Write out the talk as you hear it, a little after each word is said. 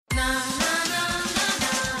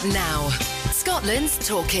Now, Scotland's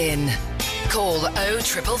Talkin'. Call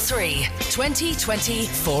 0333 2020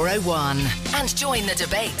 401 and join the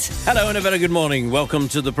debate. Hello and a very good morning. Welcome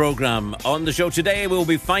to the programme. On the show today, we'll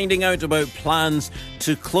be finding out about plans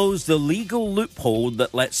to close the legal loophole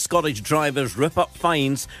that lets Scottish drivers rip up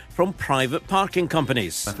fines from private parking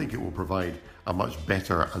companies. I think it will provide a much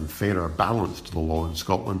better and fairer balance to the law in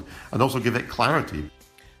Scotland and also give it clarity.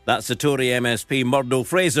 That's the Tory MSP Murdo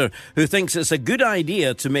Fraser, who thinks it's a good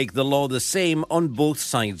idea to make the law the same on both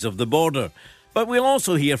sides of the border. But we'll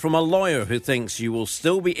also hear from a lawyer who thinks you will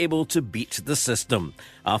still be able to beat the system.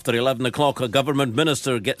 After 11 o'clock, a government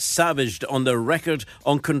minister gets savaged on their record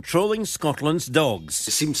on controlling Scotland's dogs.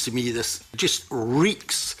 It seems to me this just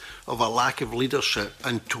reeks of a lack of leadership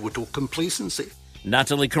and total complacency.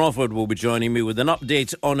 Natalie Crawford will be joining me with an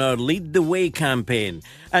update on our Lead the Way campaign.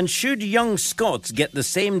 And should young Scots get the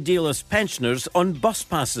same deal as pensioners on bus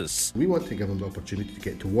passes? We want to give them the opportunity to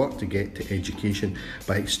get to work, to get to education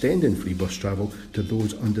by extending free bus travel to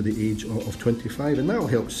those under the age of 25, and that will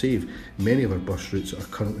help save many of our bus routes that are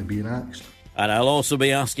currently being axed. And I'll also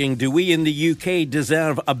be asking, do we in the UK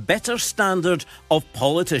deserve a better standard of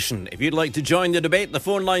politician? If you'd like to join the debate, the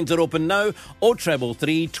phone lines are open now.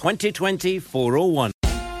 0333 2020 401.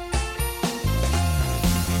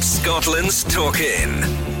 Scotland's Talkin',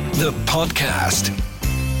 the podcast.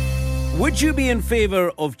 Would you be in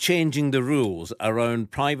favour of changing the rules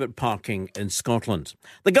around private parking in Scotland?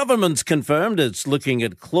 The government's confirmed it's looking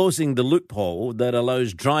at closing the loophole that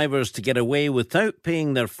allows drivers to get away without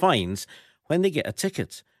paying their fines when they get a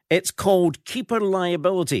ticket. It's called keeper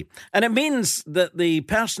liability, and it means that the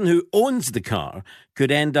person who owns the car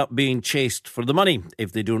could end up being chased for the money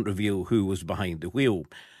if they don't reveal who was behind the wheel.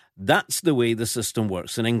 That's the way the system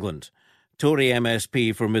works in England. Tory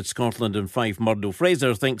MSP for Mid Scotland and Fife Murdo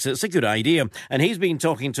Fraser thinks it's a good idea, and he's been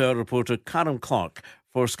talking to our reporter Karen Clark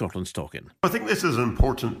for Scotland's Talkin'. I think this is an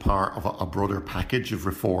important part of a broader package of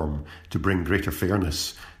reform to bring greater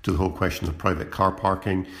fairness to the whole question of private car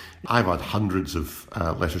parking. I've had hundreds of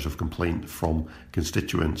letters of complaint from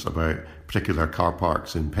constituents about particular car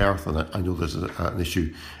parks in Perth, and I know this is an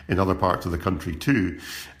issue in other parts of the country too.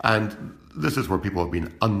 And this is where people have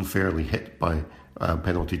been unfairly hit by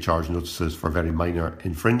penalty charge notices for very minor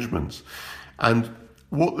infringements. And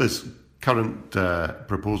what this current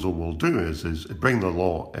proposal will do is bring the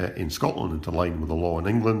law in Scotland into line with the law in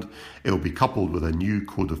England. It will be coupled with a new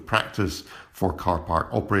code of practice for car park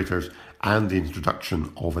operators and the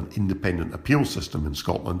introduction of an independent appeal system in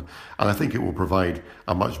Scotland. And I think it will provide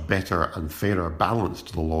a much better and fairer balance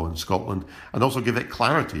to the law in Scotland and also give it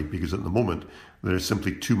clarity, because at the moment there is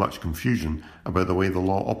simply too much confusion about the way the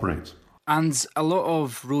law operates. And a lot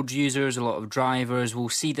of road users, a lot of drivers will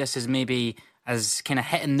see this as maybe as kind of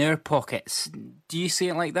hitting their pockets. Do you see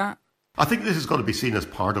it like that? I think this has got to be seen as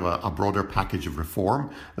part of a broader package of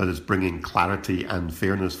reform that is bringing clarity and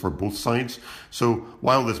fairness for both sides. So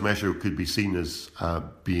while this measure could be seen as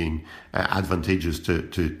being advantageous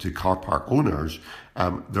to car park owners, there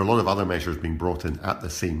are a lot of other measures being brought in at the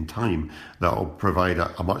same time that will provide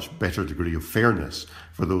a much better degree of fairness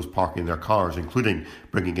for those parking their cars, including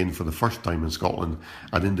bringing in for the first time in Scotland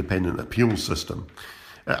an independent appeal system.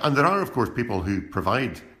 And there are, of course, people who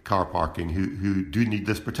provide car parking who do need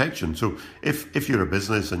this protection. So if you're a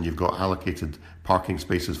business and you've got allocated parking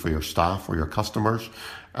spaces for your staff or your customers,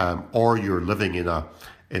 or you're living in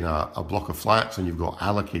a block of flats and you've got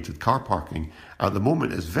allocated car parking, at the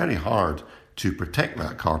moment it's very hard to protect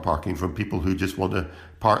that car parking from people who just want to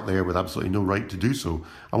park there with absolutely no right to do so.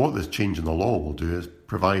 And what this change in the law will do is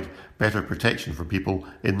provide better protection for people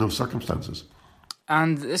in those circumstances.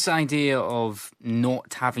 And this idea of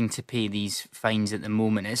not having to pay these fines at the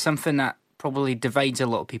moment is something that probably divides a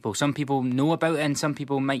lot of people. Some people know about it and some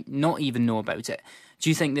people might not even know about it. Do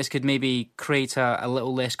you think this could maybe create a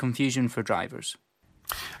little less confusion for drivers?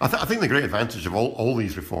 I think the great advantage of all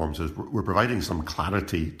these reforms is we're providing some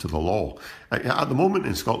clarity to the law. At the moment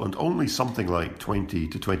in Scotland, only something like 20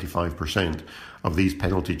 to 25% of these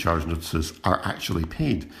penalty charge notices are actually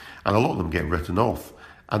paid, and a lot of them get written off.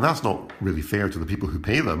 And that's not really fair to the people who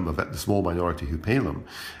pay them, the small minority who pay them,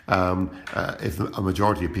 if a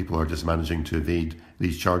majority of people are just managing to evade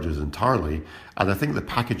these charges entirely. And I think the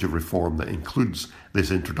package of reform that includes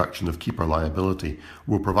this introduction of keeper liability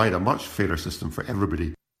will provide a much fairer system for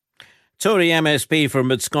everybody. Tory MSP for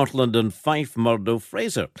Mid Scotland and Fife Murdo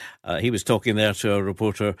Fraser. He was talking there to our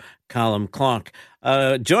reporter Callum Clark.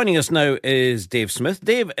 Joining us now is Dave Smith.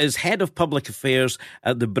 Dave is Head of Public Affairs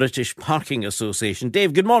at the British Parking Association.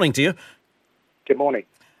 Dave, good morning to you. Good morning.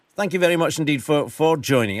 Thank you very much indeed for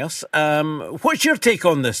joining us. What's your take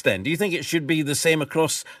on this then? Do you think it should be the same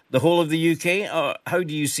across the whole of the UK? Or how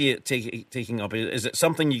do you see it taking up? Is it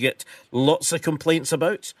something you get lots of complaints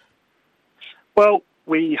about? Well,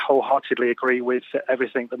 we wholeheartedly agree with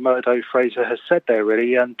everything that Murdo Fraser has said there,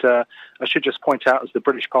 really. And I should just point out, as the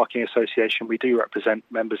British Parking Association, we do represent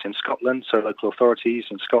members in Scotland, so local authorities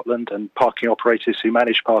in Scotland and parking operators who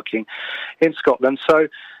manage parking in Scotland. So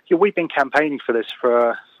we've been campaigning for this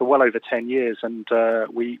for well over 10 years, and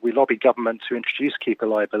we lobbied government to introduce keeper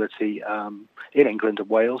liability in England and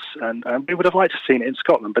Wales, and we would have liked to have seen it in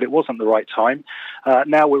Scotland, but it wasn't the right time.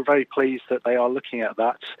 Now we're very pleased that they are looking at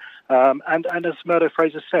that. And as Murdo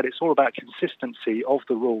Fraser said, it's all about consistency of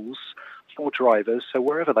the rules for drivers. So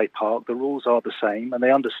wherever they park, the rules are the same, and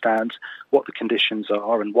they understand what the conditions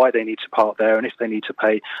are and why they need to park there and if they need to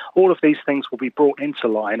pay. All of these things will be brought into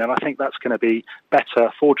line, and I think that's going to be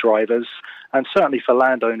better for drivers and certainly for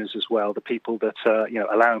landowners as well, the people that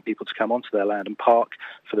allowing people to come onto their land and park,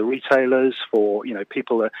 for the retailers, for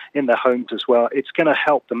people in their homes as well. It's going to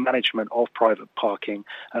help the management of private parking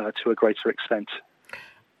to a greater extent.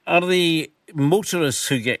 Are the motorists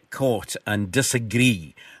who get caught and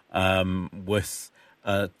disagree with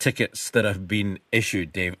tickets that have been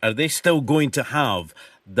issued, Dave, are they still going to have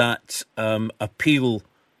that appeal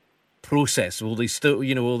process? Will they still,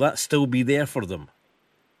 will that still be there for them?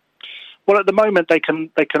 Well, at the moment, they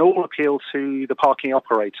can all appeal to the parking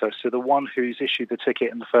operator, so the one who's issued the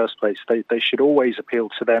ticket in the first place. They should always appeal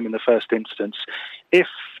to them in the first instance. If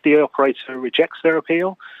the operator rejects their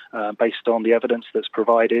appeal based on the evidence that's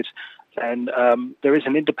provided, then there is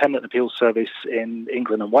an independent appeals service in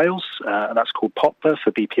England and Wales, and that's called Poplar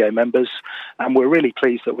for BPA members. And we're really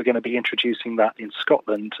pleased that we're going to be introducing that in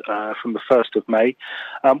Scotland from the 1st of May.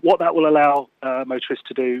 What that will allow motorists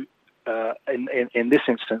to do in this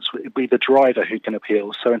instance, it will be the driver who can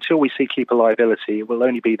appeal. So until we see keeper liability, it will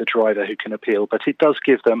only be the driver who can appeal. But it does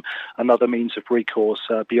give them another means of recourse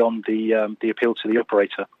beyond the appeal to the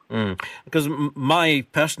operator. Because my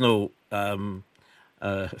personal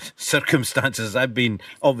circumstances, I've been,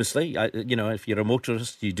 obviously, if you're a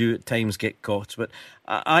motorist, you do at times get caught. But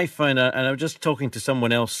I find, and I was just talking to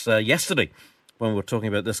someone else yesterday when we were talking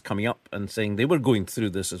about this coming up and saying they were going through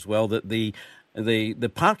this as well, that the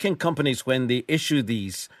parking companies, when they issue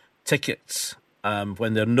these tickets,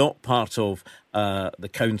 when they're not part of the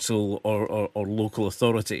council or local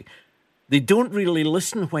authority, they don't really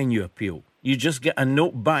listen when you appeal. You just get a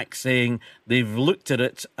note back saying they've looked at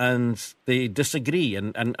it and they disagree,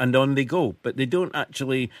 and on they go. But they don't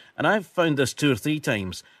actually, and I've found this 2 or 3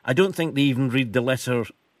 times, I don't think they even read the letter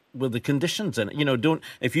with the conditions in it.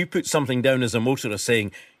 If you put something down as a motorist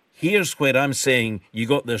saying, here's where I'm saying you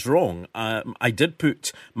got this wrong. I did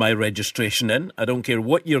put my registration in. I don't care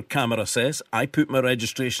what your camera says. I put my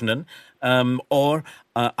registration in. Or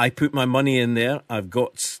I put my money in there. I've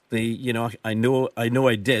got I know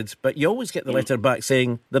I did. But you always get the letter back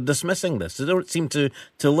saying they're dismissing this. They don't seem to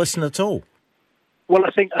listen at all. Well,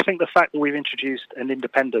 I think the fact that we've introduced an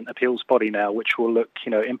independent appeals body now, which will look,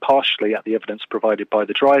 impartially at the evidence provided by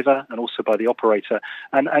the driver and also by the operator,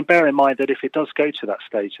 and bear in mind that if it does go to that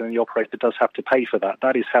stage, then the operator does have to pay for that.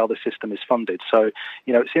 That is how the system is funded. So,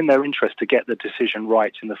 it's in their interest to get the decision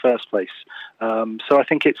right in the first place. So I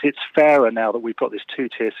think it's fairer now that we've got this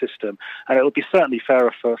 2-tier system, and it will be certainly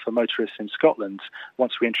fairer for motorists in Scotland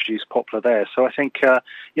once we introduce Poplar there. So I think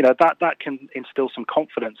that can instill some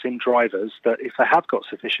confidence in drivers that if they have got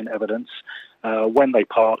sufficient evidence when they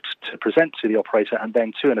parked to present to the operator and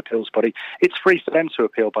then to an appeals body, it's free for them to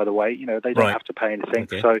appeal, by the way. They don't have to pay anything.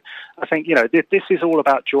 Okay. So I think, this is all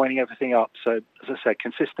about joining everything up. So, as I said,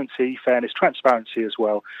 consistency, fairness, transparency as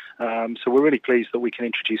well. So we're really pleased that we can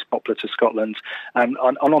introduce Poplar to Scotland. And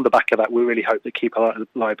on the back of that, we really hope that keeper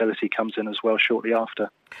liability comes in as well shortly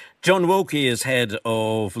after. John Wilkie is head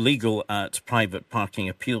of legal at Private Parking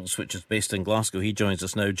Appeals, which is based in Glasgow. He joins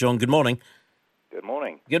us now. John, good morning. Good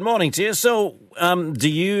morning. Good morning to you. So, do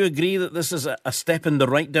you agree that this is a step in the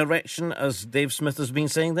right direction, as Dave Smith has been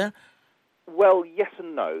saying there? Well, yes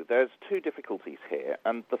and no. There's 2 difficulties here.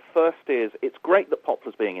 And the first is, it's great that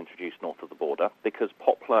Poplar's being introduced north of the border, because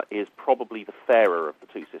Poplar is probably the fairer of the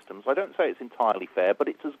 2 systems. I don't say it's entirely fair, but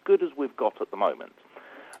it's as good as we've got at the moment.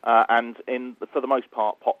 And for the most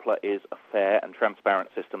part, Poplar is a fair and transparent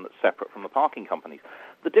system that's separate from the parking companies.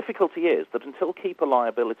 The difficulty is that until keeper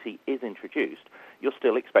liability is introduced, you're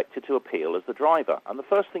still expected to appeal as the driver. And the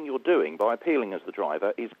first thing you're doing by appealing as the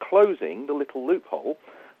driver is closing the little loophole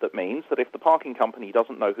that means that if the parking company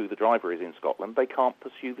doesn't know who the driver is in Scotland, they can't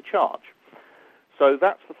pursue the charge. So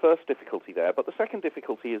that's the first difficulty there. But the second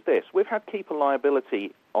difficulty is this. We've had keeper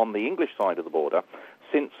liability on the English side of the border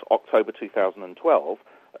since October 2012.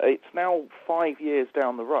 It's now 5 years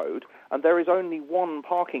down the road, and there is only one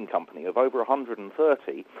parking company of over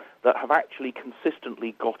 130 that have actually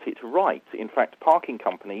consistently got it right. In fact, parking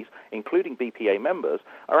companies, including BPA members,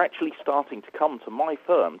 are actually starting to come to my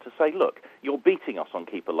firm to say, look, you're beating us on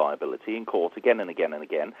keeper liability in court again and again and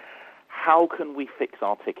again. How can we fix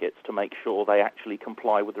our tickets to make sure they actually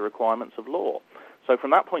comply with the requirements of law? So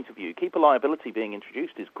from that point of view, keeper liability being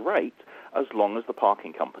introduced is great as long as the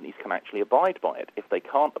parking companies can actually abide by it. If they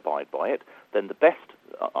can't abide by it, then the best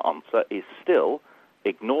answer is still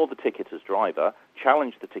ignore the ticketer's driver,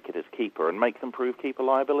 challenge the ticketer's keeper, and make them prove keeper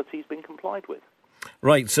liability has been complied with.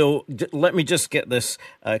 Right, so let me just get this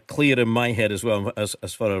clear in my head as well as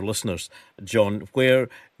for our listeners, John, where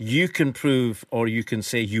you can prove or you can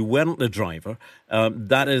say you weren't the driver.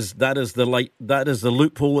 That is the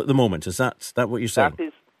loophole at the moment. Is that what you're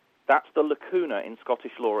saying? That's the lacuna in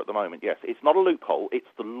Scottish law at the moment, yes. It's not a loophole, it's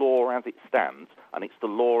the law as it stands, and it's the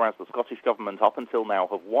law as the Scottish Government up until now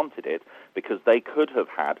have wanted it, because they could have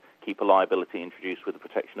had keeper liability introduced with the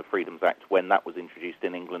Protection of Freedoms Act when that was introduced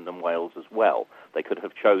in England and Wales as well. They could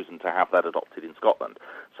have chosen to have that adopted in Scotland.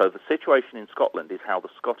 So the situation in Scotland is how the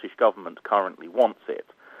Scottish Government currently wants it.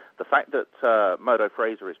 The fact that Murdo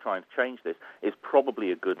Fraser is trying to change this is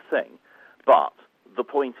probably a good thing, but the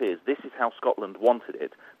point is, this is how Scotland wanted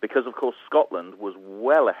it, because of course Scotland was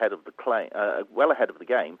well ahead of the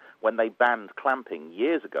game when they banned clamping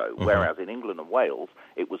years ago, whereas in England and Wales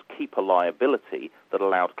it was keeper liability that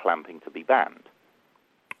allowed clamping to be banned.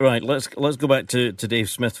 Right, let's go back to Dave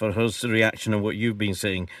Smith for his reaction on what you've been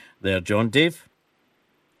saying there, John. Dave?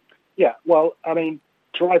 Yeah, well, I mean,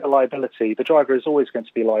 driver liability, the driver is always going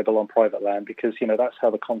to be liable on private land because, that's how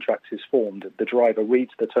the contract is formed. The driver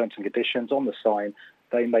reads the terms and conditions on the sign.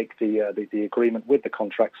 They make the agreement with the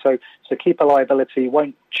contract. So keeper liability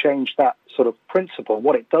won't change that sort of principle.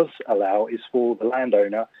 What it does allow is for the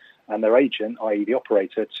landowner and their agent, i.e. the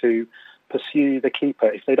operator, to pursue the keeper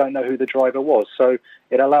if they don't know who the driver was. So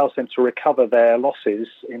it allows them to recover their losses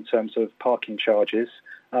in terms of parking charges,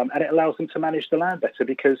 and it allows them to manage the land better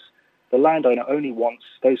because the landowner only wants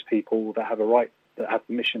those people that have a right, that have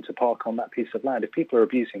permission to park on that piece of land. If people are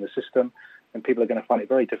abusing the system, then people are going to find it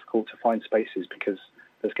very difficult to find spaces because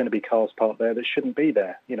there's going to be cars parked there that shouldn't be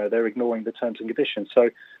there. They're ignoring the terms and conditions. So,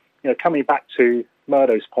 coming back to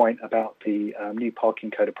Murdo's point about the new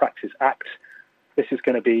Parking Code of Practice Act, this is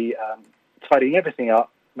going to be tidying everything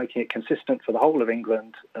up, making it consistent for the whole of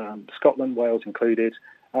England, Scotland, Wales included,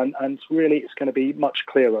 and really it's going to be much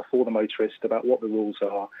clearer for the motorist about what the rules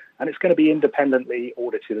are, and it's going to be independently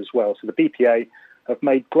audited as well. So the BPA have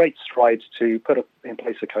made great strides to put in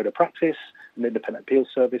place a code of practice, an independent appeals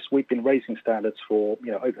service. We've been raising standards for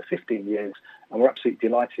over 15 years, and we're absolutely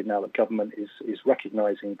delighted now that government is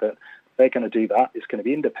recognising that they're going to do that. It's going to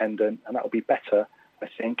be independent, and that will be better, I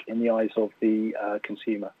think, in the eyes of the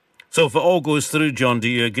consumer. So if it all goes through, John, do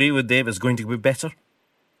you agree with Dave it's going to be better?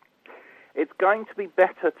 It's going to be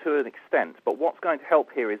better to an extent, but what's going to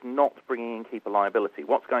help here is not bringing in keeper liability.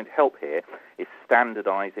 What's going to help here is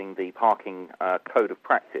standardising the parking code of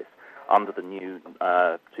practice under the new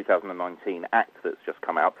 2019 Act that's just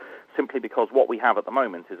come out, simply because what we have at the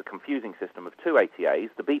moment is a confusing system of two ATAs,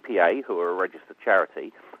 the BPA, who are a registered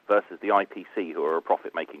charity, versus the IPC, who are a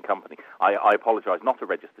profit-making company. I apologise, not a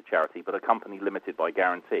registered charity, but a company limited by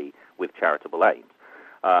guarantee with charitable aims.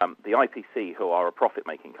 The IPC, who are a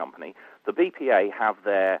profit-making company, the BPA have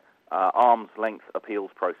their arm's-length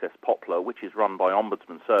appeals process, Poplar, which is run by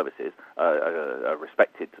Ombudsman Services, a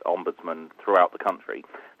respected ombudsman throughout the country.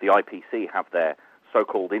 The IPC have their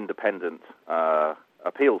so-called independent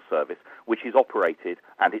appeals service, which is operated,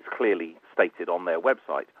 and it's clearly stated on their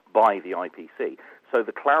website, by the IPC. So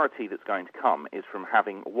the clarity that's going to come is from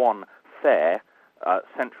having one fair,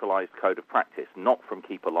 centralised code of practice, not from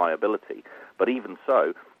keeper liability. But even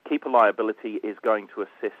so, keeper liability is going to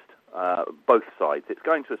assist both sides. It's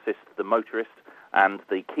going to assist the motorist and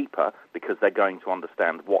the keeper because they're going to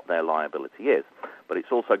understand what their liability is. But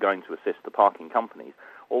it's also going to assist the parking companies.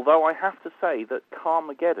 Although I have to say that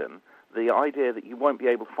Carmageddon, the idea that you won't be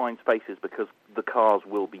able to find spaces because the cars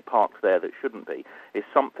will be parked there that shouldn't be, is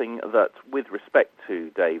something that, with respect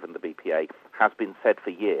to Dave and the BPA, has been said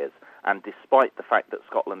for years. And despite the fact that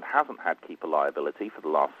Scotland hasn't had keeper liability for the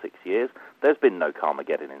last 6 years, there's been no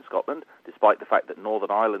Carmageddon in Scotland. Despite the fact that Northern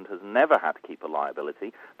Ireland has never had keeper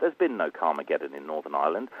liability, there's been no Carmageddon in Northern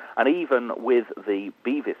Ireland. And even with the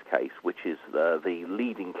Beavis case, which is the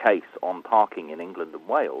leading case on parking in England and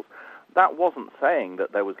Wales, that wasn't saying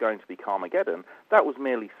that there was going to be Carmageddon. That was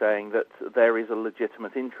merely saying that there is a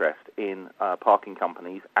legitimate interest in parking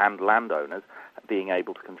companies and landowners being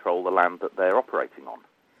able to control the land that they're operating on.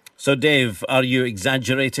 So, Dave, are you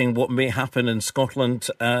exaggerating what may happen in Scotland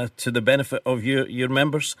to the benefit of your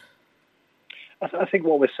members? I think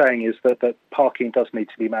what we're saying is that parking does need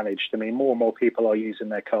to be managed. I mean, more and more people are using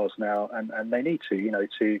their cars now, and they need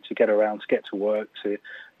to get around, to get to work, to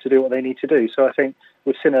do what they need to do. So I think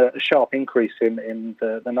we've seen a sharp increase in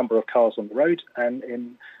the number of cars on the road, and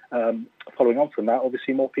in following on from that,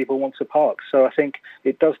 obviously more people want to park. So I think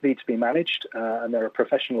it does need to be managed, and there are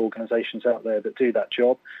professional organisations out there that do that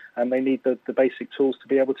job, and they need the basic tools to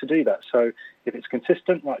be able to do that. So if it's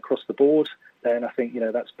consistent right across the board, then I think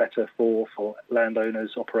that's better for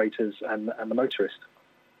landowners, operators, and the motorist.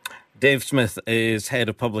 Dave Smith is Head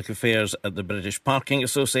of Public Affairs at the British Parking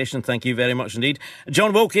Association. Thank you very much indeed.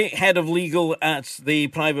 John Wilkie, Head of Legal at the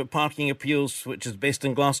Private Parking Appeals, which is based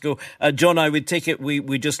in Glasgow. John, I would take it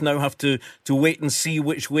we just now have to wait and see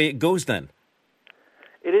which way it goes then.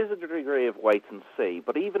 It is a degree of wait and see,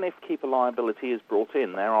 but even if keeper liability is brought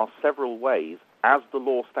in, there are several ways, as the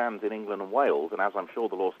law stands in England and Wales, and as I'm sure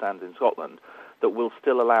the law stands in Scotland, that will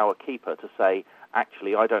still allow a keeper to say,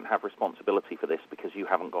 actually, I don't have responsibility for this because you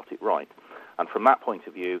haven't got it right. And from that point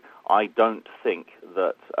of view, I don't think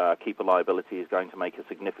that keeper liability is going to make a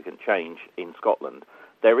significant change in Scotland.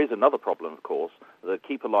 There is another problem, of course. The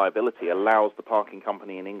keeper liability allows the parking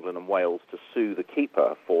company in England and Wales to sue the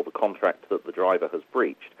keeper for the contract that the driver has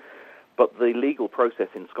breached. But the legal process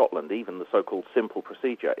in Scotland, even the so-called simple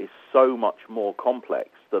procedure, is so much more complex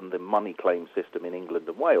than the money claim system in England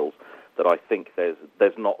and Wales that I think there's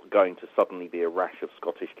not going to suddenly be a rash of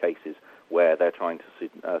Scottish cases where they're trying to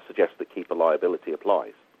suggest that keeper liability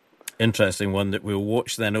applies. Interesting one that we'll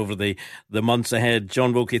watch then over the months ahead.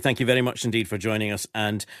 John Wilkie, thank you very much indeed for joining us,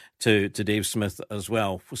 and to Dave Smith as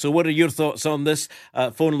well. So what are your thoughts on this?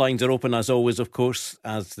 Phone lines are open as always, of course,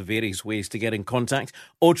 as the various ways to get in contact.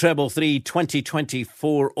 0333 2020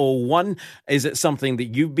 401. Is it something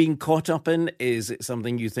that you've been caught up in? Is it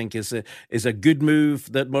something you think is a good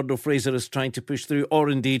move that Murdo Fraser is trying to push through? Or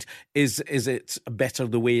indeed, is it better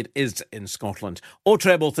the way it is in Scotland?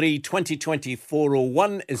 0333 2020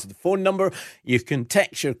 401 is the phone number. You can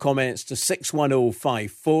text your comments to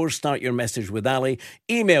 61054. Start your message with Ali.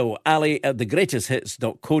 Email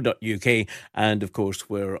ali@thegreatesthits.co.uk. And of course,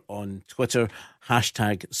 we're on Twitter,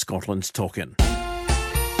 #Scotland's Talkin'.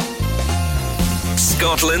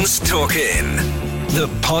 Scotland's Talkin', the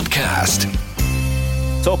podcast.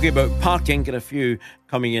 Talking about parking, get a few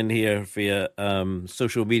coming in here via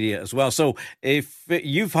social media as well. So if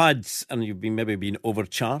you've had, and you've maybe been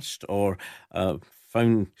overcharged or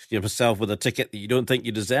found yourself with a ticket that you don't think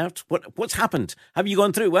you deserved, what's happened? Have you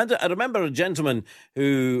gone through? I remember a gentleman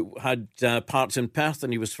who had parked in Perth,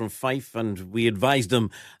 and he was from Fife, and we advised him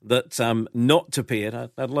that not to pay it.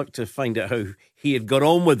 I'd like to find out how he had got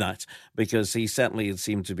on with that, because he certainly had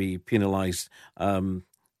seemed to be penalised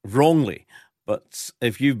wrongly. But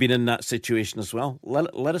if you've been in that situation as well,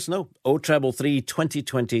 let us know. 0333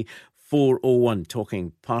 2020 401,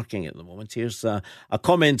 talking parking at the moment. Here's a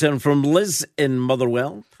comment in from Liz in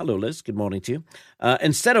Motherwell. Hello, Liz. Good morning to you.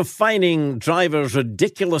 Instead of fining drivers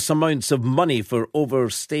ridiculous amounts of money for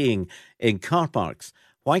overstaying in car parks,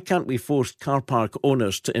 why can't we force car park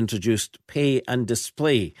owners to introduce pay and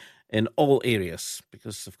display in all areas?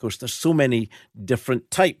 Because, of course, there's so many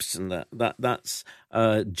different types, and that's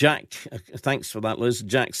Jack. Thanks for that, Liz.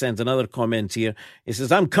 Jack sent another comment here. He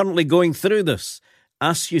says, I'm currently going through this.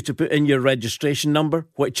 Ask you to put in your registration number,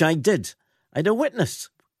 which I did. I had a witness.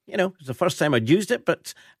 It was the first time I'd used it,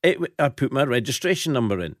 but I put my registration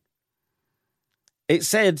number in. It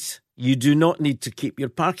said, you do not need to keep your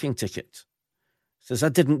parking ticket. It says, I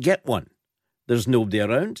didn't get one. There's nobody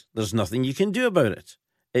around. There's nothing you can do about it.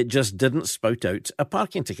 It just didn't spout out a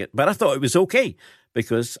parking ticket. But I thought it was okay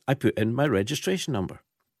because I put in my registration number.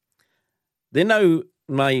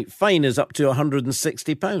 My fine is up to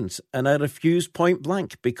 £160, and I refuse point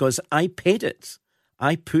blank because I paid it.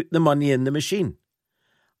 I put the money in the machine.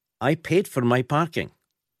 I paid for my parking.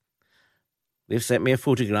 They've sent me a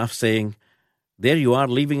photograph saying, there you are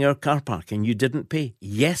leaving our car park and you didn't pay.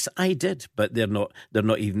 Yes, I did, but they're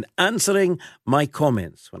not even answering my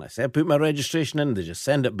comments. When I say I put my registration in, they just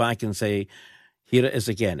send it back and say, here it is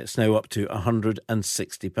again. It's now up to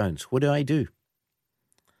 £160. What do I do?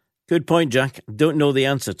 Good point, Jack. Don't know the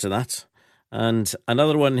answer to that. And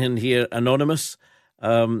another one in here, anonymous.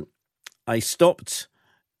 I stopped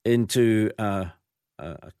into a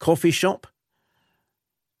coffee shop.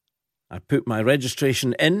 I put my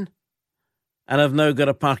registration in, and I've now got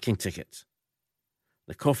a parking ticket.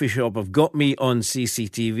 The coffee shop have got me on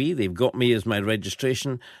CCTV. They've got me as my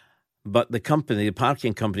registration. But the company, the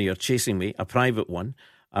parking company are chasing me, a private one,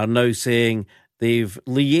 are now saying they've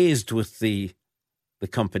liaised with the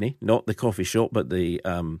company, not the coffee shop, but the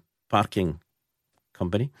parking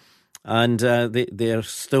company. And they're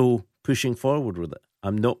still pushing forward with it.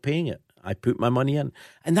 I'm not paying it. I put my money in.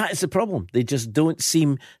 And that is the problem. They just don't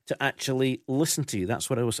seem to actually listen to you. That's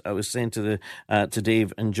what I was saying to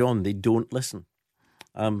Dave and John. They don't listen.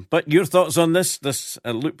 But your thoughts on this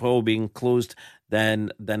loophole being closed,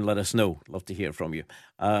 then let us know. Love to hear from you.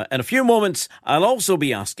 In a few moments, I'll also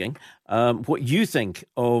be asking what you think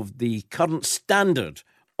of the current standard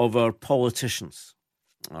of our politicians.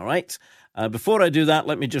 All right. Before I do that,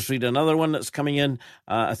 let me just read another one that's coming in.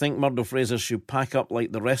 I think Murdo Fraser should pack up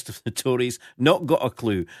like the rest of the Tories. Not got a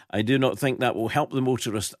clue. I do not think that will help the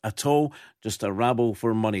motorist at all. Just a rabble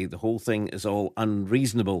for money. The whole thing is all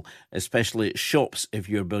unreasonable, especially at shops if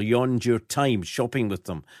you're beyond your time shopping with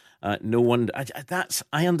them. No wonder.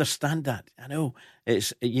 I understand that. I know.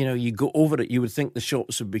 It's, you go over it, you would think the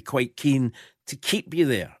shops would be quite keen to keep you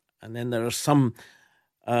there. And then there are some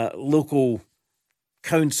local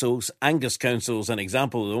councils, Angus Council is an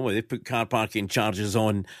example, where they put car parking charges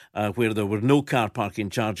on where there were no car parking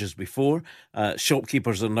charges before.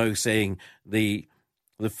 Shopkeepers are now saying the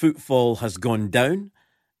footfall has gone down.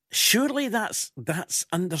 Surely that's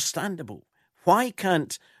understandable. Why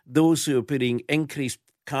can't those who are putting increased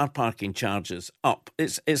car parking charges up?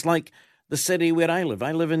 It's like the city where I live.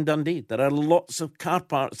 I live in Dundee. There are lots of car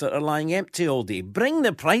parks that are lying empty all day. Bring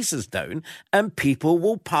the prices down and people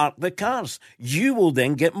will park the cars. You will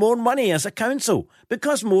then get more money as a council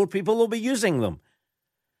because more people will be using them.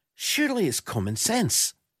 Surely it's common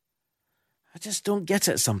sense. I just don't get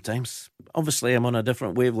it sometimes. Obviously, I'm on a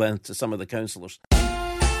different wavelength to some of the councillors.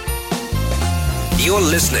 You're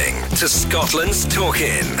listening to Scotland's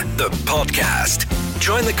Talkin', the podcast.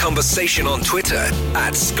 Join the conversation on Twitter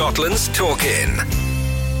at Scotland's Talkin'.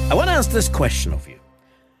 I want to ask this question of you.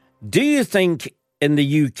 Do you think in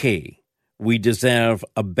the UK we deserve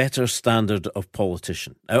a better standard of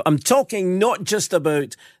politician? Now, I'm talking not just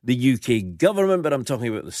about the UK government, but I'm talking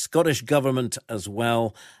about the Scottish government as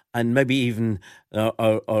well, and maybe even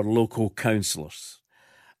our local councillors.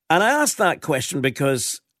 And I ask that question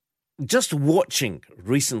because just watching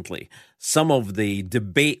recently some of the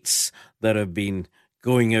debates that have been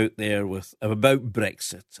going out there about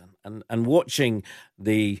Brexit and watching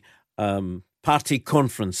the party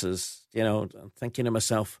conferences, I'm thinking to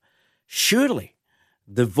myself, surely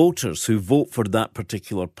the voters who vote for that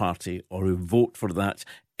particular party or who vote for that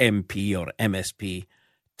MP or MSP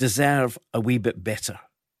deserve a wee bit better.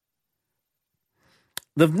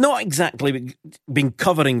 They've not exactly been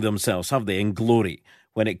covering themselves, have they, in glory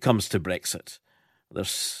when it comes to Brexit. There's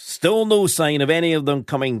still no sign of any of them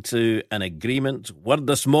coming to an agreement. Word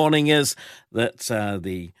this morning is that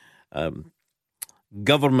the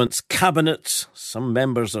government's cabinet, some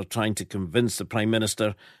members are trying to convince the Prime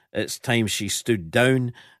Minister it's time she stood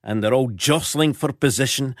down, and they're all jostling for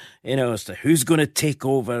position, as to who's going to take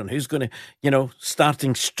over and who's going to,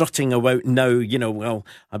 starting strutting about now, well,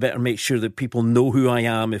 I better make sure that people know who I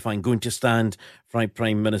am if I'm going to stand for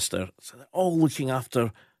Prime Minister. So they're all looking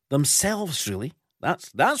after themselves, really.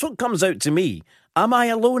 That's what comes out to me. Am I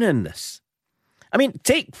alone in this? I mean,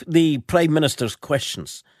 take the Prime Minister's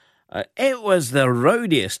questions. It was the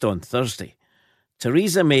rowdiest on Thursday.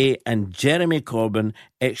 Theresa May and Jeremy Corbyn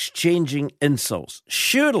exchanging insults.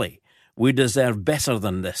 Surely we deserve better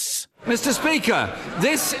than this. Mr. Speaker,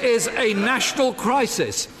 this is a national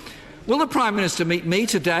crisis. Will the Prime Minister meet me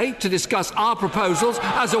today to discuss our proposals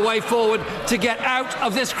as a way forward to get out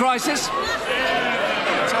of this crisis?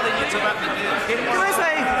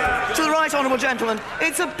 To the right honourable gentleman,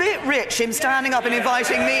 it's a bit rich him standing up and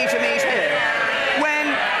inviting me to meet him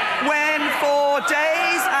when for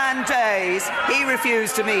days and days he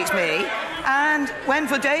refused to meet me, and when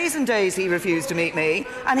for days and days he refused to meet me,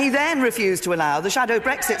 and he then refused to allow the shadow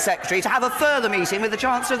Brexit secretary to have a further meeting with the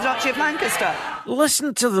Chancellor of the Duchy of Lancaster.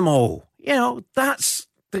 Listen to them all. That's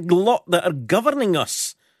the lot that are governing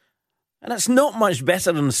us. And it's not much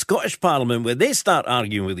better in the Scottish Parliament where they start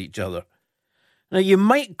arguing with each other. Now, you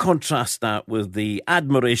might contrast that with the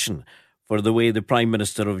admiration for the way the Prime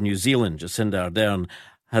Minister of New Zealand, Jacinda Ardern,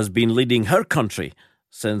 has been leading her country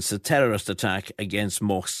since the terrorist attack against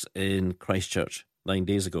mosques in Christchurch 9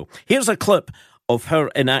 days ago. Here's a clip of her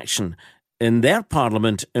in action in their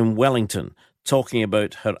Parliament in Wellington, talking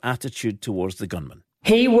about her attitude towards the gunman.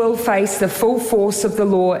 He will face the full force of the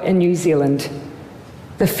law in New Zealand.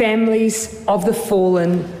 The families of the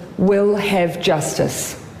fallen will have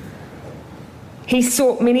justice. He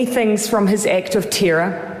sought many things from his act of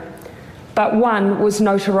terror, but one was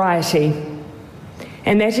notoriety.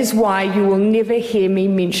 And that is why you will never hear me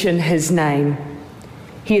mention his name.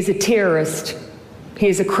 He is a terrorist. He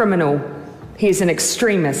is a criminal. He is an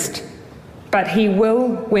extremist. But he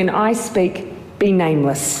will, when I speak, be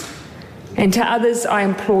nameless. And to others I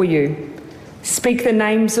implore you, speak the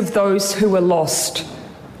names of those who were lost,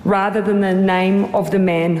 rather than the name of the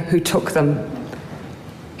man who took them.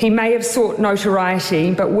 He may have sought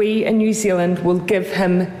notoriety, but we in New Zealand will give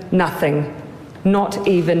him nothing, not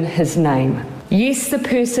even his name. Yes, the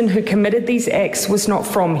person who committed these acts was not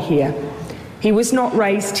from here. He was not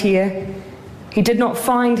raised here. He did not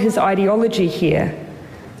find his ideology here.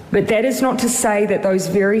 But that is not to say that those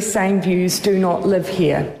very same views do not live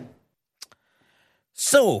here.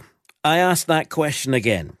 So, I asked that question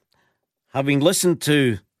again. Having listened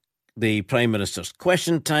to the Prime Minister's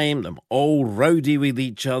question time, them all rowdy with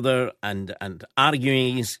each other and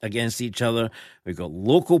arguing against each other. We've got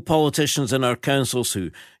local politicians in our councils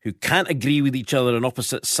who can't agree with each other on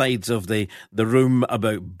opposite sides of the room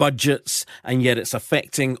about budgets, and yet it's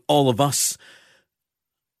affecting all of us.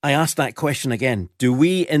 I asked that question again. Do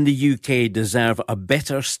we in the UK deserve a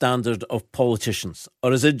better standard of politicians?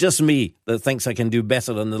 Or is it just me that thinks I can do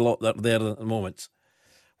better than the lot that are there at the moment?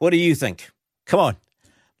 What do you think? Come on.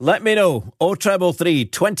 Let me know. 0333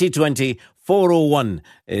 2020 401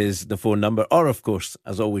 is the phone number. Or, of course,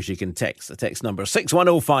 as always, you can text. The text number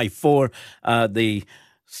 61054. The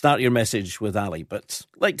start your message with Ali. But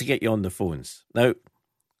I'd like to get you on the phones. Now,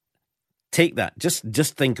 take that.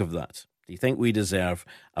 Just think of that. Do you think we deserve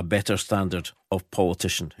a better standard of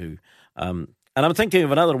politician who... and I'm thinking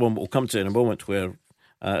of another one we'll come to in a moment where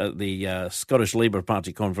at the Scottish Labour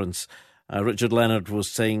Party conference, Richard Leonard was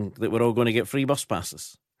saying that we're all going to get free bus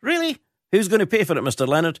passes. Really? Who's going to pay for it, Mr.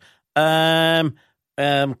 Leonard? Come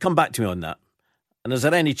back to me on that. And is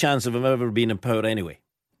there any chance of him ever being in power anyway?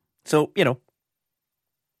 So,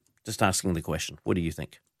 just asking the question. What do you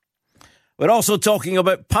think? We're also talking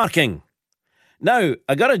about parking. Now,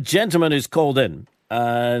 I got a gentleman who's called in,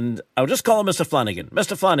 and I'll just call him Mr. Flanagan.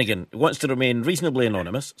 Mr. Flanagan wants to remain reasonably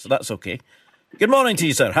anonymous, so that's okay. Good morning to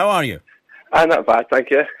you, sir. How are you? Not bad, thank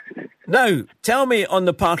you. Now, tell me on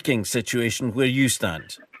the parking situation where you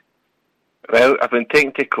stand. Well, I've been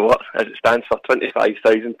taken to court as it stands for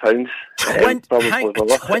 £25,000.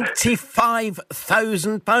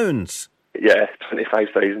 £25,000? Yeah,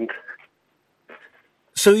 25,000.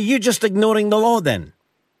 So are you just ignoring the law then?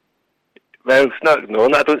 Well, it's not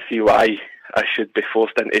known. I don't see why I should be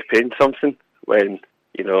forced into paying something when,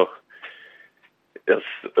 there's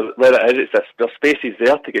spaces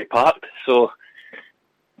there to get parked. So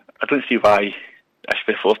I don't see why I should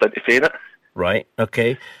be forced into paying it. Right,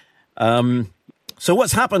 okay. So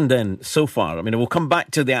what's happened then so far? I mean, we'll come back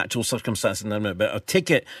to the actual circumstances in a minute, but I take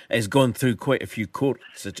it has gone through quite a few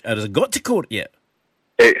courts. Has it got to court yet?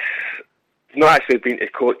 It's not actually been to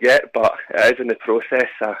court yet, but it is in the process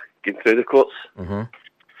of getting through the courts. Mm-hmm.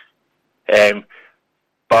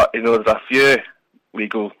 But, there's a few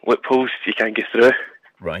legal loopholes you can get through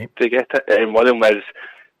to get it. One of them is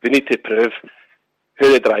we need to prove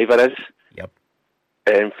who the driver is. Yep.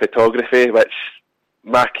 Photography, which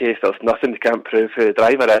in my case, there's nothing you can't prove who the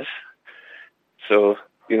driver is. So,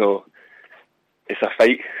 it's a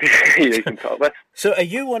fight you can talk with. So are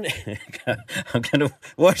you one... I'm going to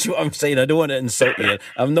watch what I'm saying. I don't want to insult you.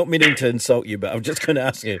 I'm not meaning to insult you, but I'm just going to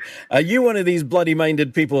ask you. Are you one of these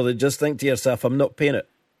bloody-minded people that just think to yourself, I'm not paying it?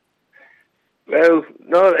 Well,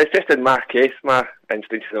 no, it's just in my case, my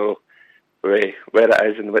instinct to know where it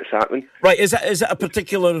is and what's happening. Right, is it a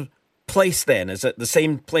particular place then? Is it the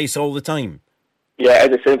same place all the time? Yeah,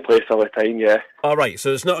 in the same place all the time, yeah. All right,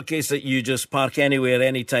 so it's not a case that you just park anywhere,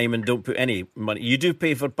 anytime and don't put any money. You do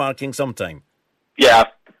pay for parking sometime? Yeah,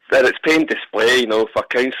 and it's paying display, for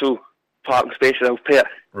council parking spaces, I'll pay it.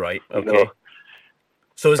 Right, okay.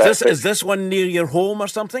 So is this one near your home or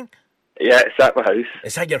something? Yeah, it's at my house.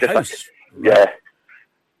 It's at your house? Yeah.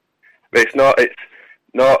 But it's not, in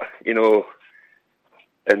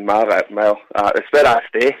my it's where I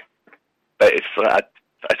stay, but it's a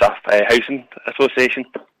housing association.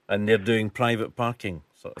 And they're doing private parking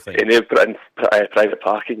sort of thing? And they're putting private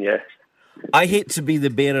parking, yeah. I hate to be the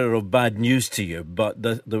bearer of bad news to you, but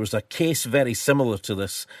there was a case very similar to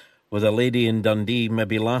this with a lady in Dundee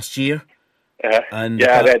maybe last year. I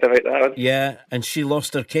read about that one. Yeah, and she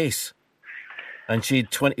lost her case. And she had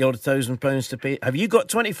 £20,000 to pay. Have you got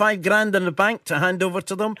 25 grand in the bank to hand over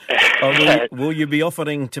to them? Or will you be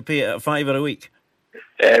offering to pay it at £5 a week?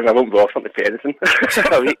 I won't be offering to pay anything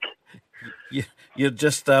a week. You're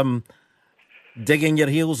just digging your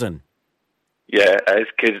heels in? Yeah, it is,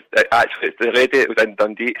 because actually, the lady that was in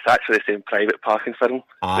Dundee, it's actually the same private parking firm.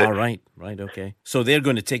 Right, okay. So they're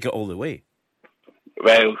going to take it all the way?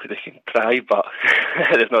 Well, they can try, but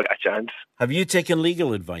there's not a chance. Have you taken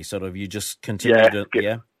legal advice, or have you just continued?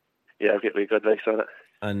 Yeah, I've got legal advice on it.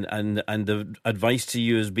 And the advice to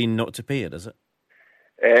you has been not to pay it, is it?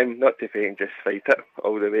 Not to pay and just fight it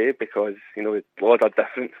all the way, because, the laws are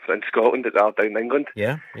different in Scotland than they are down in England.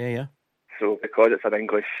 Yeah. So because it's an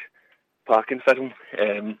English parking firm,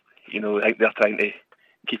 I think they're trying to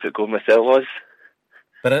keep it going with their laws.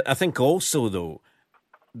 But I think also, though,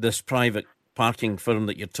 this private parking firm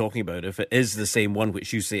that you're talking about, if it is the same one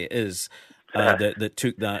which you say it is, that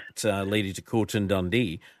took that lady to court in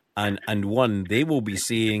Dundee and won, they will be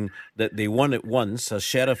saying that they won it once. A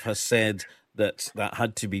sheriff has said that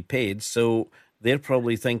had to be paid, so they're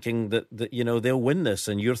probably thinking that they'll win this,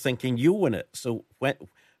 and you're thinking you'll win it. So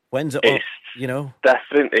when's it? It's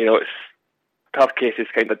different. It's her case is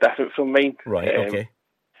kind of different from mine. Right. Okay.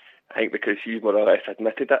 I think because she more or less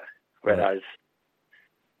admitted it, whereas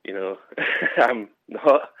I'm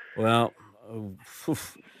not. Well,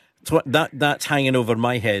 that's hanging over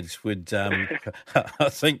my head would I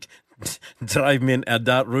think drive me into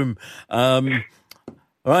that room.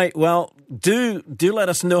 Right, well, do let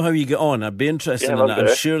us know how you get on. I'd be interested in that.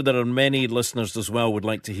 I'm sure there are many listeners as well would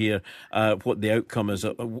like to hear what the outcome is.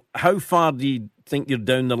 How far do you think you're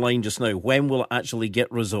down the line just now? When will it actually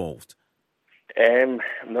get resolved? I'm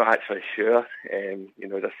not actually sure. As I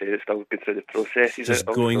say, it's still going through the processes. Just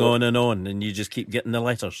going on, and you just keep getting the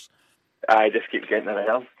letters. I just keep getting the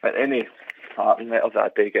letters. But any parking letters that I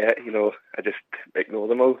do get, I just ignore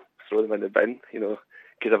them all, throw them in the bin, because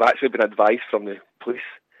I've actually been advised from the police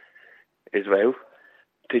as well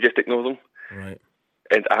to just ignore them. Right.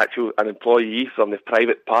 And an employee from the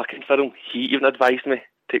private parking firm, he even advised me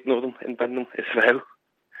to ignore them and bin them as well.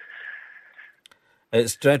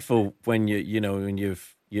 It's dreadful when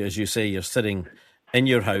you've as you say, you're sitting in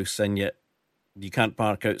your house and yet you can't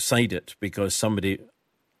park outside it because somebody,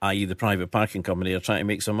 i.e. the private parking company, are trying to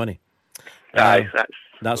make some money.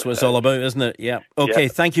 That's what it's all about, isn't it? Yeah. Okay,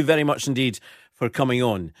 Thank you very much indeed for coming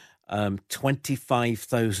on.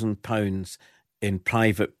 £25,000 in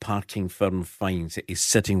private parking firm fines that he's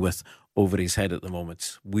sitting with over his head at the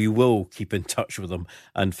moment. We will keep in touch with him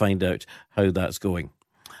and find out how that's going.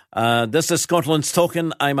 This is Scotland's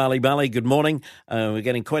Talking. I'm Ali Bally. Good morning. We're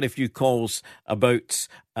getting quite a few calls about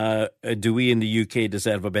do we in the UK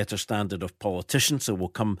deserve a better standard of politicians? So we'll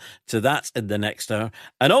come to that in the next hour.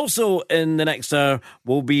 And also in the next hour,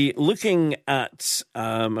 we'll be looking at,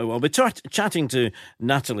 we'll be chatting to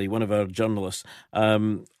Natalie, one of our journalists,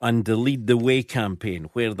 and the Lead the Way campaign,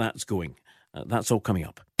 where that's going. That's all coming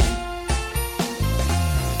up.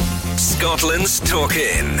 Scotland's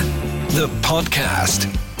Talking, the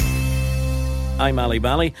podcast. I'm Ali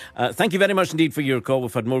Bally. Thank you very much indeed for your call.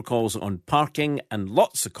 We've had more calls on parking and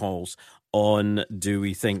lots of calls on do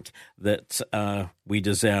we think that we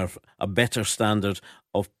deserve a better standard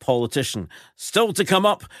of politician. Still to come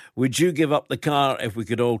up, would you give up the car if we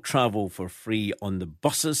could all travel for free on the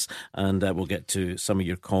buses? And we'll get to some of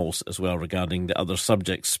your calls as well regarding the other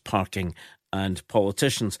subjects, parking and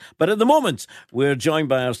politicians. But at the moment, we're joined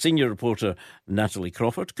by our senior reporter, Natalie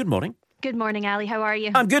Crawford. Good morning. Good morning, Ali. How are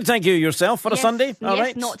you? I'm good, thank you. Yourself for a Sunday? All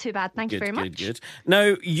right. Not too bad. Thank you very much. Good.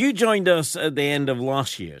 Now, you joined us at the end of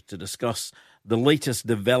last year to discuss the latest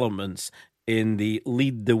developments in the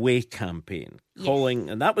Lead the Way campaign.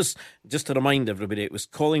 And that was, just to remind everybody, it was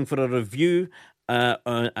calling for a review,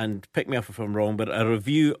 and pick me up if I'm wrong, but a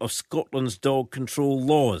review of Scotland's dog control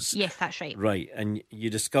laws. Yes, that's right. Right, and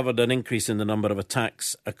you discovered an increase in the number of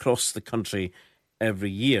attacks across the country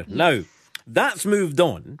every year. Yes. Now, that's moved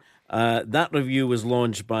on. That review was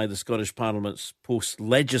launched by the Scottish Parliament's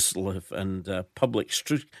post-legislative and public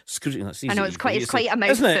scrutiny. I know, it's quite a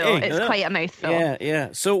mouthful. It's quite a mouthful.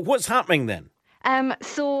 Yeah. So what's happening then?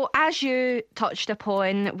 So as you touched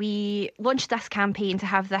upon, we launched this campaign to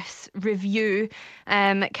have this review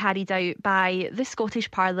carried out by the Scottish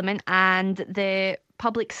Parliament, and the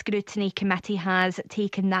Public Scrutiny Committee has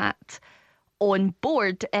taken that on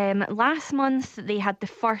board. Last month they had the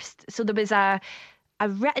first, so there was a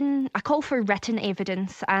call for written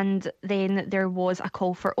evidence, and then there was a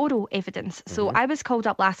call for oral evidence. So I was called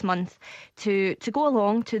up last month to go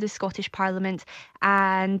along to the Scottish Parliament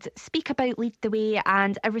and speak about Lead the Way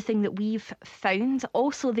and everything that we've found.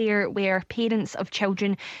 Also, there were parents of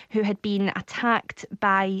children who had been attacked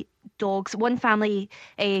by dogs. One family,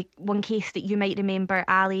 one case that you might remember,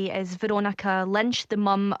 Ali, is Veronica Lynch, the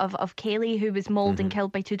mum of Kelly, who was mauled and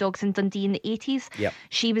killed by two dogs in Dundee in the 80s. Yep.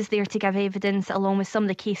 She was there to give evidence, along with some of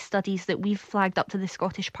the case studies that we've flagged up to the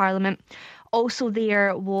Scottish Parliament. Also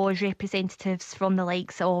there was representatives from the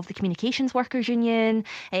likes of the Communications Workers Union,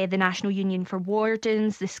 the National Union for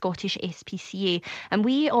Wardens, the Scottish SPCA, and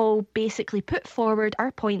we all basically put forward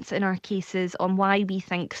our points in our cases on why we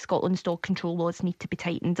think Scotland's dog control laws need to be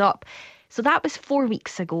tightened up. So that was 4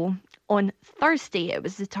 weeks ago. On Thursday, it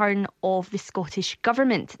was the turn of the Scottish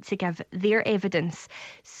Government to give their evidence.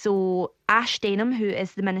 So Ash Denham, who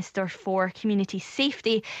is the Minister for Community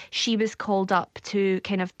Safety, she was called up to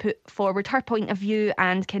kind of put forward her point of view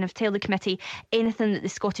and kind of tell the committee anything that the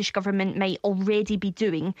Scottish Government might already be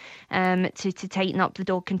doing to tighten up the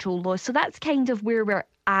dog control laws. So that's kind of where we're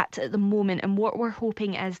at the moment, and what we're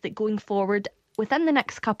hoping is that going forward, within the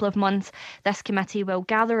next couple of months, this committee will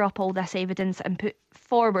gather up all this evidence and put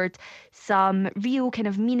forward some real kind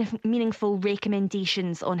of meaningful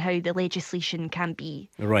recommendations on how the legislation can be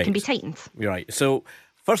tightened. Right. So,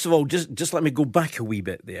 first of all, just let me go back a wee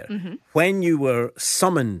bit there. Mm-hmm. When you were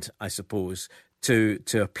summoned, I suppose, to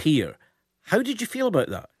appear, how did you feel about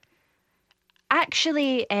that?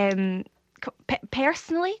 Actually,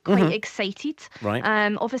 personally, quite excited.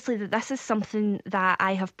 Right. Obviously, this is something that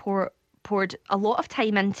I have poured a lot of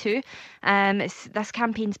time into. This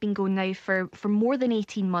campaign's been going now for more than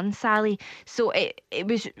 18 months, Sally. So it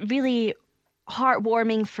was really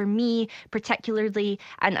heartwarming for me, particularly,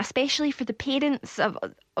 and especially for the parents of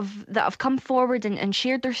that have come forward and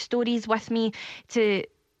shared their stories with me, to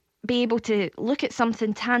be able to look at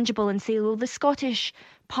something tangible and say, well, the Scottish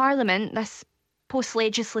Parliament, this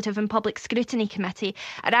post-legislative and public scrutiny committee,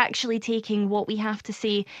 are actually taking what we have to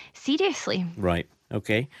say seriously. Right.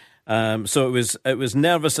 Okay. So it was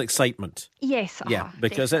nervous excitement. Yes. Yeah,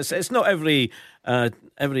 because it's not every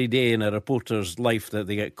day in a reporter's life that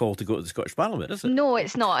they get called to go to the Scottish Parliament, is it? No,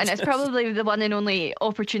 it's not, and it's probably the one and only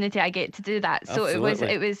opportunity I get to do that. So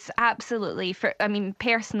Absolutely. it was absolutely,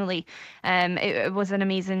 personally, it was an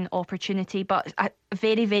amazing opportunity, but a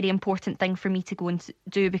very, very important thing for me to go and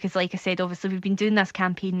do, because, like I said, obviously we've been doing this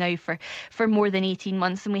campaign now for more than 18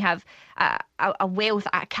 months, and we have a wealth,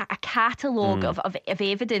 a catalogue of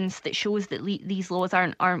evidence that shows that these laws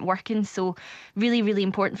aren't working. So really, really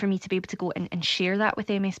important for me to be able to go and share that with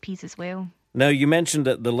MSPs as well. Now, you mentioned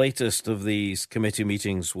that the latest of these committee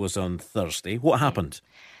meetings was on Thursday. What happened?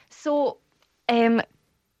 So,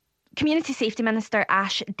 Community Safety Minister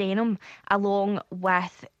Ash Denham, along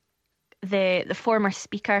with the former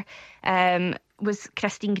Speaker, was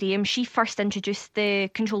Christine Graham. She first introduced the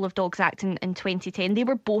Control of Dogs Act in 2010. They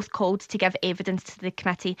were both called to give evidence to the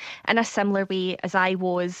committee in a similar way as I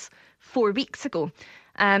was 4 weeks ago.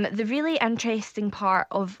 The really interesting part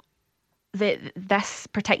of this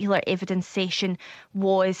particular evidence session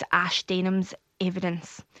was Ash Denham's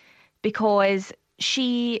evidence, because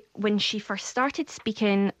when she first started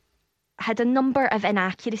speaking, had a number of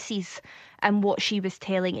inaccuracies in what she was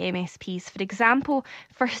telling MSPs. For example,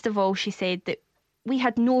 first of all, she said that we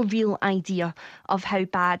had no real idea of how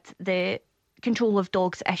bad the control of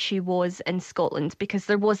dogs issue was in Scotland, because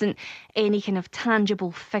there wasn't any kind of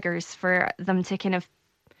tangible figures for them to kind of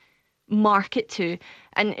market to.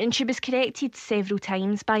 And she was corrected several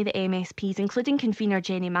times by the MSPs, including convener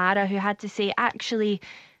Jenny Mara, who had to say, actually,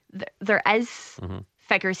 there is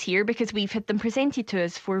figures here, because we've had them presented to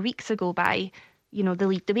us 4 weeks ago by, the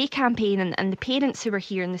Lead the Way campaign and the parents who were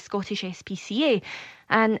here in the Scottish SPCA.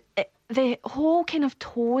 And the whole kind of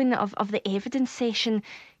tone of the evidence session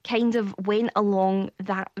kind of went along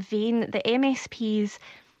that vein. The MSPs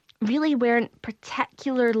really weren't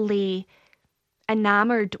particularly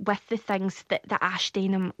enamoured with the things that Ash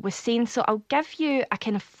Denham was saying. So I'll give you a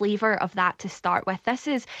kind of flavour of that to start with. This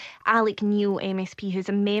is Alec Neil, MSP, who's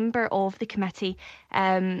a member of the committee,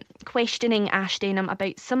 questioning Ash Denham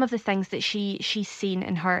about some of the things that she's seen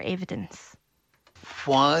in her evidence.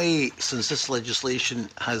 Why, since this legislation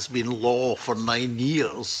has been law for 9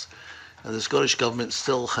 years, and the Scottish Government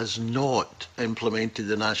still has not implemented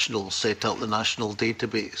set up the national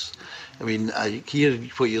database? I mean, I hear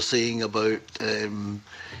what you're saying about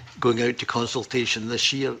going out to consultation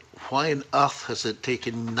this year. Why on earth has it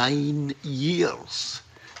taken 9 years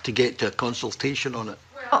to get to a consultation on it?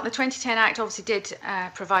 Well, the 2010 Act obviously did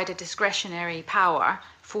provide a discretionary power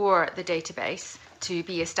for the database to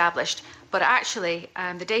be established, but actually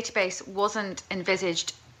the database wasn't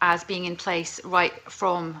envisaged as being in place right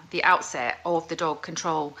from the outset of the dog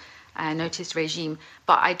control notice regime.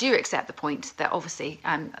 But I do accept the point that obviously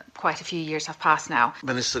quite a few years have passed now.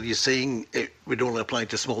 Minister, you're saying it would only apply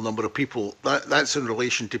to a small number of people. That's in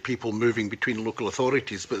relation to people moving between local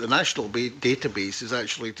authorities, but the national database is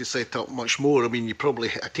actually to set up much more. I mean,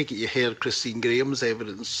 I take it you heard Christine Graham's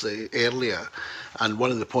evidence earlier, and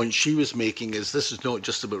one of the points she was making is this is not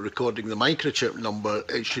just about recording the microchip number,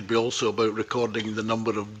 it should be also about recording the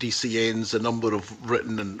number of DCNs, the number of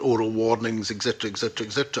written and oral warnings, etc., etc.,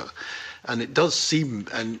 etc. And it does seem,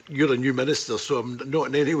 and you're a new minister, so I'm not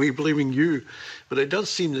in any way blaming you, but it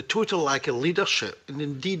does seem the total lack of leadership and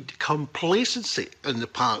indeed complacency on the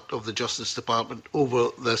part of the Justice Department over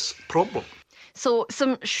this problem. So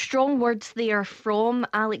some strong words there from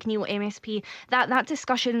Alec Neil, MSP. That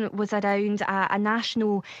discussion was around a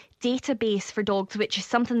national database for dogs, which is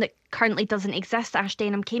something that currently doesn't exist. Ash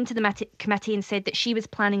Denham came to the committee and said that she was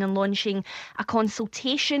planning on launching a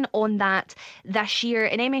consultation on that this year.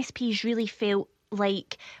 And MSPs really felt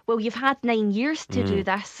like, well, you've had 9 years to do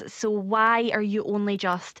this, so why are you only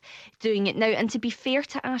just doing it now? And to be fair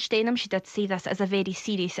to Ash Denham, she did see this as a very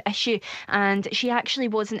serious issue, and she actually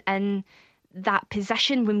wasn't in that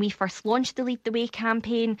position when we first launched the Lead the Way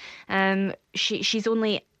campaign. She's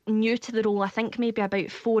only new to the role, I think maybe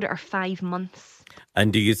about 4 or 5 months.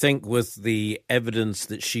 And do you think with the evidence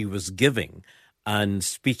that she was giving and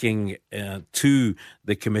speaking to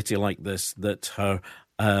the committee like this, that her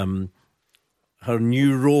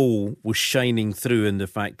new role was shining through in the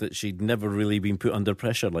fact that she'd never really been put under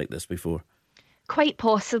pressure like this before? Quite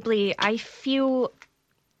possibly. I feel,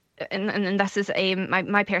 and this is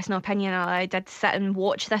my personal opinion, I did sit and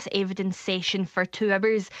watch this evidence session for 2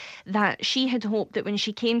 hours, that she had hoped that when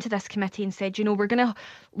she came to this committee and said, we're going to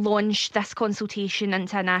launch this consultation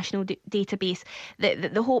into a national database,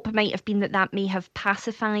 that the hope might have been that may have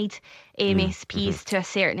pacified MSPs to a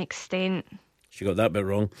certain extent. She got that bit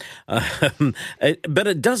wrong. But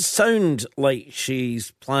it does sound like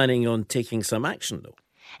she's planning on taking some action, though.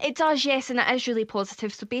 It does, yes, and it is really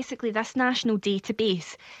positive. So basically, this national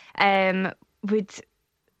database the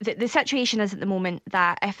situation is at the moment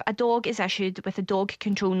that if a dog is issued with a dog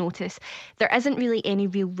control notice, there isn't really any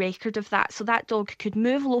real record of that. So that dog could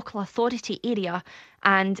move local authority area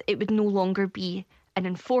and it would no longer be an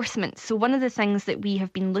enforcement. So one of the things that we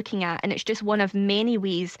have been looking at, and it's just one of many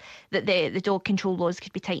ways that the dog control laws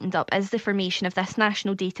could be tightened up, is the formation of this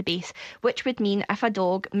national database, which would mean if a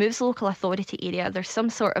dog moves local authority area, there's some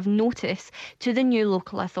sort of notice to the new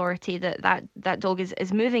local authority that dog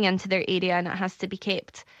is moving into their area, and it has to be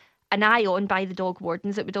kept an eye on by the dog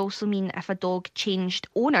wardens. It would also mean if a dog changed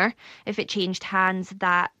owner, if it changed hands,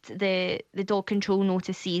 that the dog control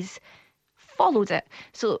notices followed it.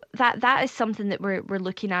 So that is something that we're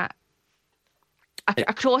looking at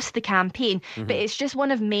across the campaign, but it's just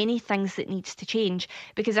one of many things that needs to change,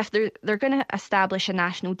 because if they're going to establish a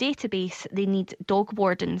national database, they need dog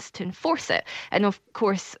wardens to enforce it. And of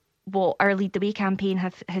course, what our Lead the Way campaign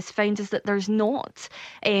has found is that there's not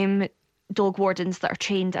dog wardens that are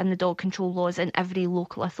trained in the dog control laws in every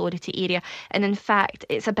local authority area. And in fact,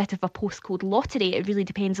 it's a bit of a postcode lottery. It really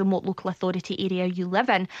depends on what local authority area you live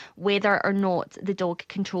in, whether or not the dog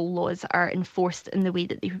control laws are enforced in the way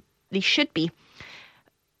that they should be.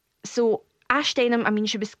 So Ash Denham, I mean,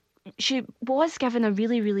 she was given a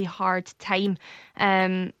really, really hard time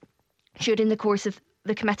during the course of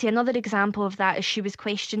the committee. Another example of that is she was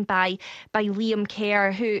questioned by Liam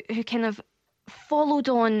Kerr, who kind of followed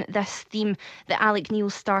on this theme that Alec Neil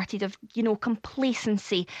started of,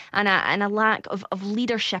 complacency and a lack of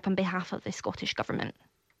leadership on behalf of the Scottish Government.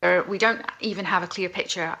 We don't even have a clear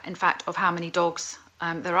picture, in fact, of how many dogs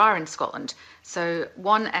there are in Scotland. So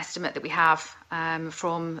one estimate that we have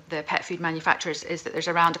from the pet food manufacturers is that there's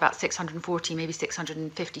around about 640, maybe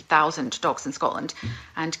 650,000 dogs in Scotland.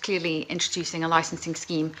 And clearly introducing a licensing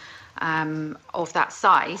scheme of that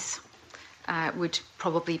size would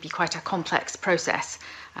probably be quite a complex process.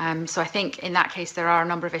 So I think in that case there are a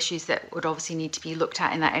number of issues that would obviously need to be looked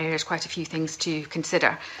at in that area. There's quite a few things to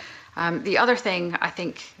consider. The other thing, I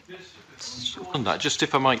think... On that, just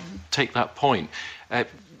if I might take that point,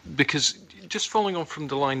 because just following on from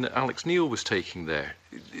the line that Alex Neil was taking there,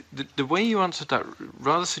 the way you answered that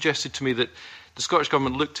rather suggested to me that the Scottish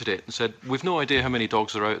Government looked at it and said, we've no idea how many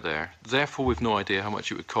dogs are out there, therefore we've no idea how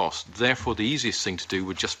much it would cost, therefore the easiest thing to do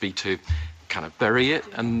would just be to kind of bury it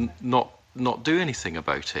and not do anything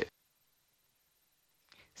about it.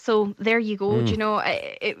 So there you go.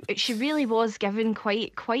 She really was given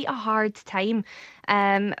quite a hard time.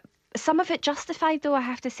 Some of it justified, though, I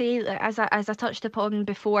have to say, as I touched upon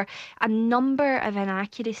before, a number of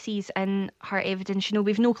inaccuracies in her evidence.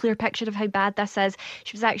 We've no clear picture of how bad this is.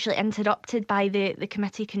 She was actually interrupted by the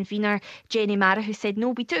committee convener, Jenny Mara, who said, no,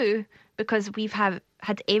 we do, because we've had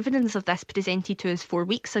evidence of this presented to us 4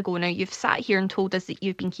 weeks ago. Now, you've sat here and told us that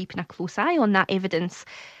you've been keeping a close eye on that evidence,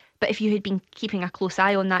 but if you had been keeping a close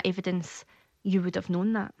eye on that evidence, you would have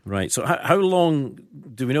known that. Right. So how long,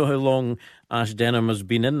 do we know how long Ash Denham has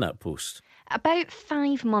been in that post? About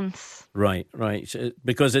 5 months. Right.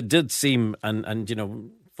 Because it did seem,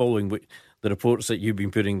 and following the reports that you've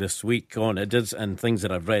been putting this week on, it did, and things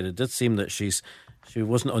that I've read, it did seem that she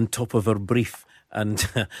wasn't on top of her brief, and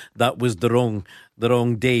that was the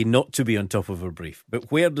wrong day not to be on top of her brief.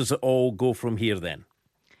 But where does it all go from here then?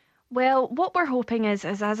 Well, what we're hoping is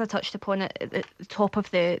as I touched upon at the top of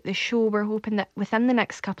the show, we're hoping that within the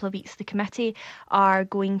next couple of weeks, the committee are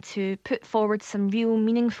going to put forward some real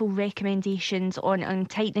meaningful recommendations on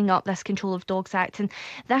tightening up this Control of Dogs Act. And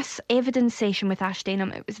this evidence session with Ash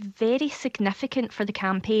Denham, it was very significant for the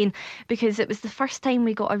campaign, because it was the first time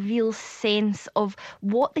we got a real sense of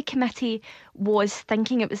what the committee was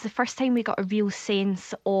thinking. It was the first time we got a real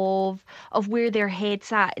sense of where their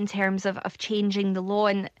heads at in terms of changing the law.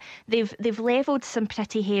 And they've levelled some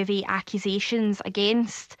pretty heavy accusations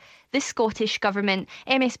against the Scottish Government.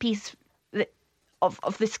 MSPs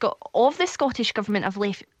of the Scottish Government have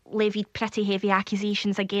levied pretty heavy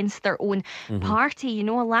accusations against their own party.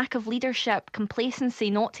 A lack of leadership,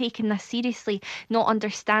 complacency, not taking this seriously, not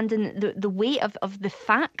understanding the weight of the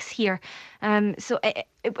facts here. So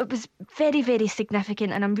it was very, very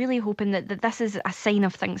significant, and I'm really hoping that this is a sign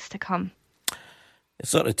of things to come. It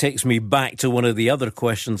sort of takes me back to one of the other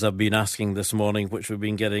questions I've been asking this morning, which we've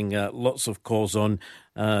been getting lots of calls on.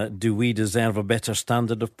 Do we deserve a better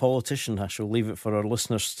standard of politician? I shall leave it for our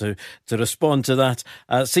listeners to respond to that.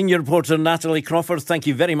 Senior reporter Natalie Crawford, thank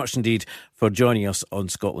you very much indeed for joining us on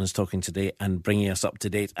Scotland's Talking today and bringing us up to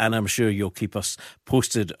date. And I'm sure you'll keep us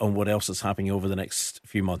posted on what else is happening over the next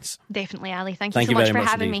few months. Definitely, Ali. Thank you so much for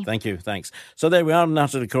having me. Thank you. Thanks. So there we are,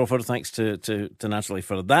 Natalie Crawford. Thanks to Natalie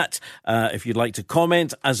for that. If you'd like to comment,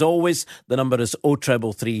 as always, the number is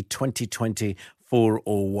 0333 2020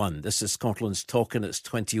 401. This is Scotland's Talking. It's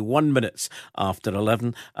 21 minutes after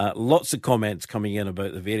 11. Lots of comments coming in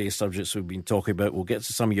about the various subjects we've been talking about. We'll get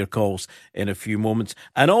to some of your calls in a few moments.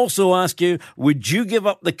 And also ask you, would you give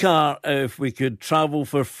up the car if we could travel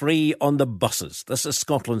for free on the buses? This is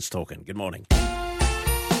Scotland's Talking. Good morning.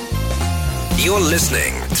 You're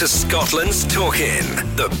listening to Scotland's Talking,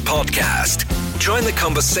 the podcast. Join the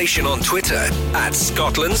conversation on Twitter at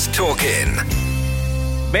Scotland's Talking.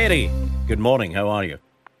 Mary, good morning. How are you?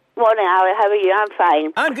 Morning, Ali. How are you? I'm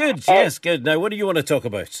fine. I'm good. Yes, good. Now, what do you want to talk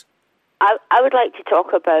about? I would like to talk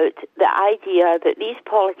about the idea that these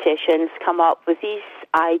politicians come up with these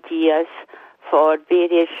ideas for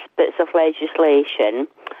various bits of legislation.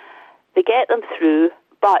 They get them through,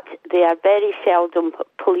 but they are very seldom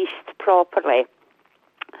policed properly.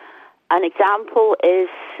 An example is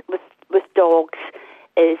with dogs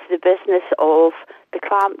is the business of the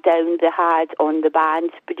clampdown they had on the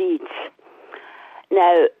banned breeds.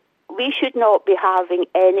 Now, we should not be having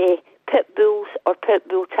any pit bulls or pit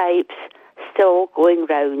bull types still going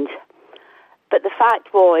round. But the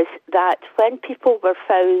fact was that when people were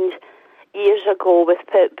found years ago with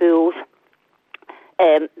pit bulls,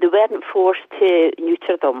 they weren't forced to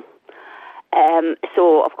neuter them.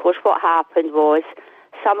 So, of course, what happened was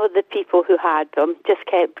some of the people who had them just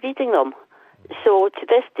kept breeding them. So to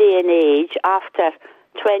this day and age, after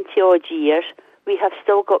 20-odd years, we have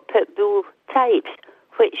still got pit bull types,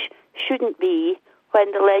 which shouldn't be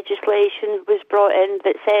when the legislation was brought in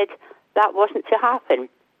that said that wasn't to happen.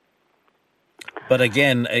 But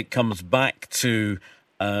again, it comes back to,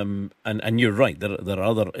 and you're right, there are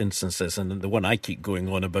other instances, and the one I keep going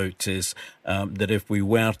on about is that if we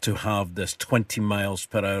were to have this 20 miles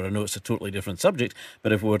per hour, I know it's a totally different subject,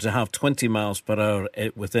 but if we were to have 20 miles per hour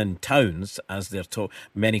within towns, as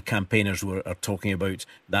many campaigners are talking about,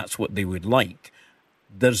 that's what they would like.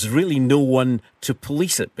 There's really no one to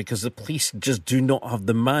police it because the police just do not have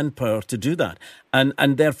the manpower to do that.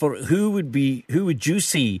 And therefore, who would you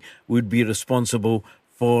see would be responsible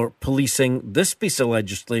for policing this piece of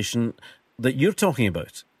legislation that you're talking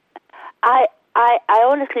about? I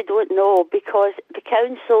honestly don't know, because the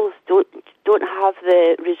councils don't have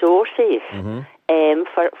the resources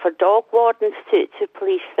for dog wardens to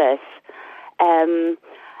police this.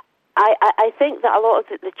 I think that a lot of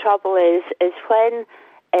the trouble is when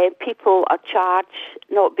people are charged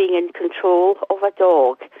not being in control of a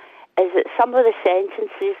dog, is that some of the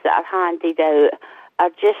sentences that are handed out are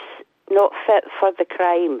just not fit for the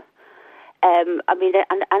crime. I mean,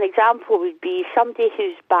 an example would be somebody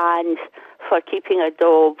who's banned for keeping a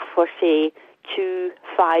dog for, say,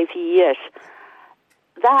 2-5 years.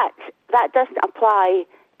 That doesn't apply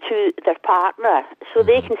to their partner, so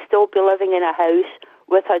they can still be living in a house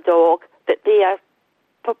with a dog that they are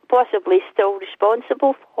possibly still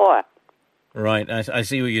responsible for. Right, I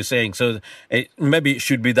see what you're saying. So maybe it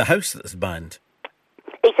should be the house that's banned.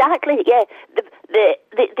 Exactly, yeah.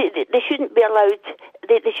 They shouldn't be allowed.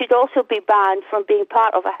 They should also be banned from being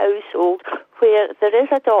part of a household where there is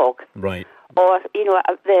a dog, right, or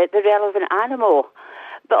the relevant animal.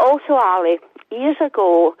 But also, Ali, years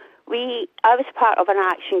ago, I was part of an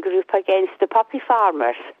action group against the puppy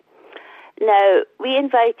farmers. Now, we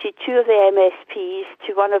invited 2 of the MSPs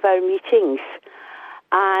to one of our meetings,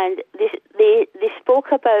 and they spoke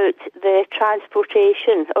about the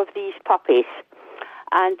transportation of these puppies.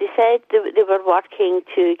 And they said they were working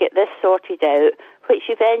to get this sorted out, which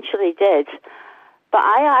eventually did. But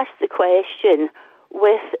I asked the question,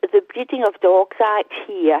 with the Breeding of Dogs Act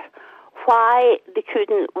here, why they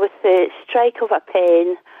couldn't, with the strike of a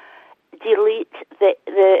pen, delete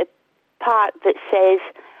the part that says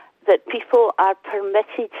that people are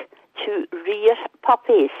permitted to rear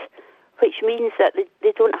puppies, which means that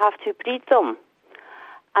they don't have to breed them.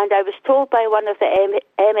 And I was told by one of the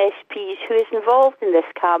MSPs who is involved in this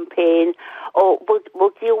campaign,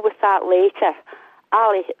 we'll deal with that later.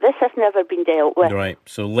 Ali, this has never been dealt with. Right,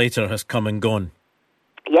 so later has come and gone.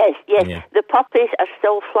 Yes. Yeah. The puppies are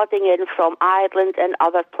still flooding in from Ireland and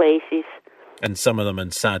other places. And some of them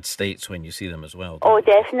in sad states when you see them as well.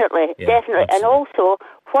 Definitely. Absolutely. And also,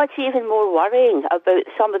 what's even more worrying about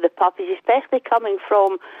some of the puppies, especially coming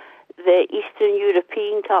from the Eastern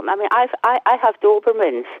European company. I mean, I have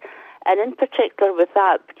Dobermans, and in particular with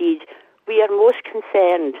that breed, we are most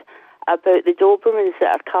concerned about the Dobermans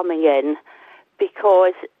that are coming in,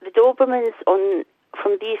 because the Dobermans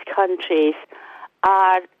from these countries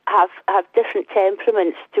have different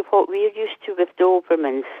temperaments to what we're used to with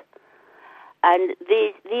Dobermans, and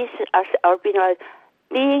these are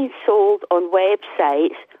being sold on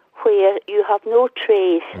websites where you have no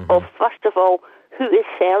trace of, first of all, who is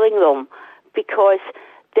selling them, because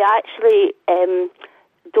they actually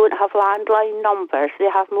don't have landline numbers, they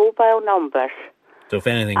have mobile numbers. So if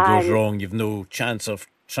anything goes wrong, you've no chance of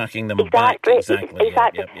tracking them back.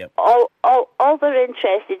 Exactly. Yep. All they're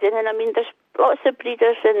interested in, and I mean, there's lots of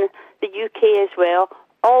breeders in the UK as well,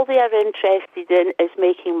 all they are interested in is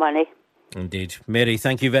making money. Indeed. Mary,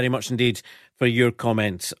 thank you very much indeed for your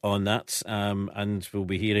comments on that. And we'll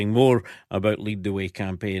be hearing more about Lead the Way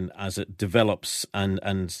campaign as it develops and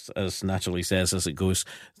as Natalie says, as it goes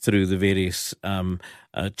through the various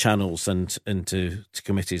channels and into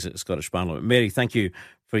committees at the Scottish Parliament. Mary, thank you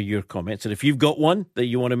for your comments. And if you've got one that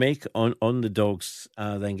you want to make on the dogs,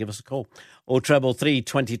 then give us a call. 0333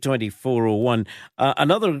 2020 401.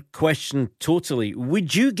 Another question totally.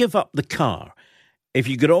 Would you give up the car if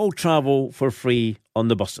you could all travel for free on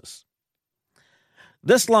the buses?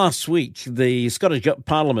 This last week, the Scottish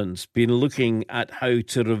Parliament's been looking at how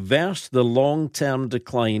to reverse the long-term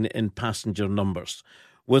decline in passenger numbers,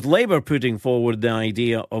 with Labour putting forward the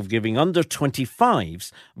idea of giving under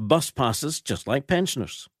 25s bus passes just like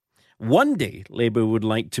pensioners. One day, Labour would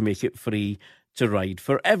like to make it free to ride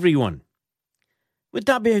for everyone. Would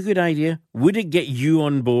that be a good idea? Would it get you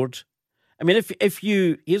on board? I mean, if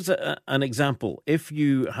you, here's an example. If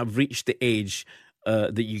you have reached the age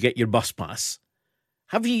that you get your bus pass,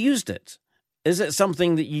 have you used it? Is it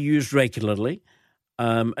something that you use regularly?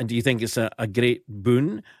 And do you think it's a great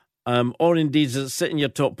boon? Or indeed, does it sit in your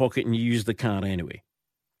top pocket and you use the car anyway?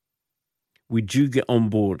 Would you get on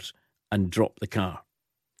board and drop the car?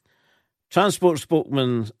 Transport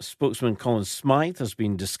spokesman Colin Smythe has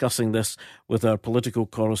been discussing this with our political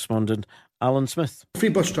correspondent Alan Smith. Free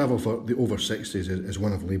bus travel for the over 60s is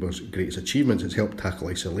one of Labour's greatest achievements. It's helped tackle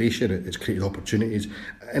isolation, it's created opportunities,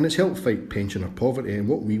 and it's helped fight pensioner poverty. And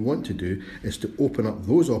what we want to do is to open up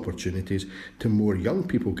those opportunities to more young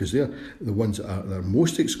people, because they're the ones that are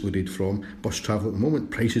most excluded from bus travel at the moment.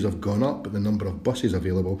 Prices have gone up, but the number of buses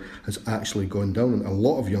available has actually gone down, and a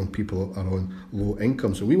lot of young people are on low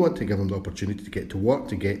income. So we want to give them the opportunity to get to work,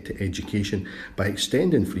 to get to education, by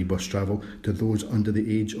extending free bus travel to those under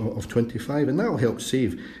the age of 25. And that will help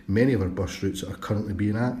save many of our bus routes that are currently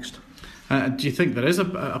being axed. Do you think there is a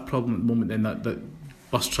problem at the moment then that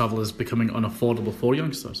bus travel is becoming unaffordable for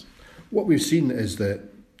youngsters? What we've seen is that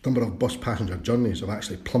Number of bus passenger journeys have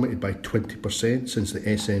actually plummeted by 20% since the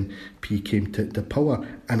SNP came to power,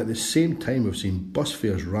 and at the same time we've seen bus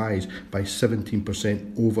fares rise by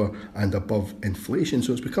 17% over and above inflation.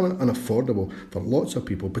 So it's becoming unaffordable for lots of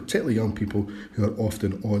people, particularly young people who are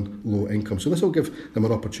often on low income. So this will give them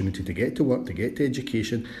an opportunity to get to work, to get to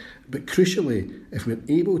education, but crucially, if we're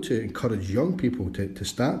able to encourage young people to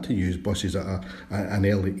start to use buses at an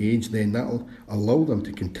early age, then that'll allow them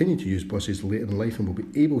to continue to use buses later in life, and we'll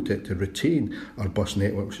be able to retain our bus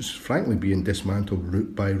network, which is frankly being dismantled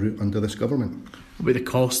route by route under this government. What about the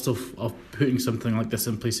cost of putting something like this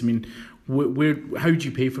in place? I mean, how do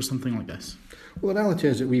you pay for something like this? Well, the reality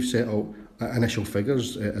is that we've set out initial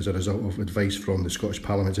figures as a result of advice from the Scottish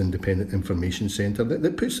Parliament's Independent Information Centre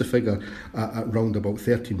that puts the figure at round about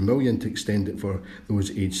 13 million to extend it for those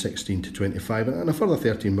aged 16 to 25, and a further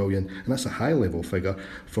 13 million, and that's a high level figure,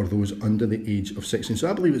 for those under the age of 16. So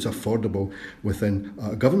I believe it's affordable within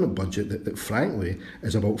a government budget that frankly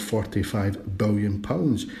is about £45 billion.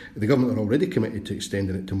 The government are already committed to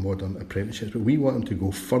extending it to modern apprenticeships, but we want them to go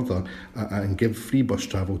further and give free bus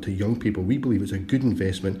travel to young people. We believe it's a good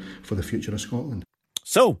investment for the future of Scotland.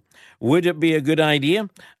 So, would it be a good idea?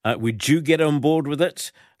 Would you get on board with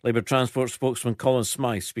it? Labour Transport spokesman Colin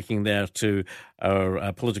Smythe speaking there to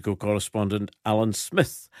our political correspondent Alan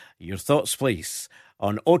Smith. Your thoughts, please.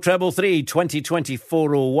 On 0333 2020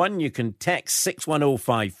 401, you can text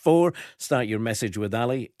 61054, start your message with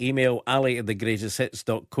Ali, email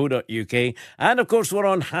ali@thegreatesthits.co.uk, and of course we're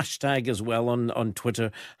on hashtag as well on Twitter,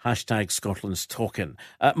 hashtag Scotland's Talking.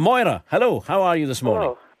 Moira, hello, how are you this morning?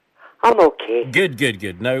 Hello. I'm okay.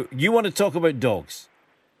 Good. Now, you want to talk about dogs?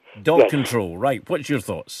 Dog control, right. What's your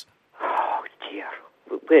thoughts? Oh, dear.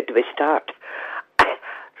 Where do we start?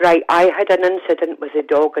 Right, I had an incident with a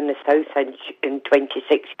dog in the South End in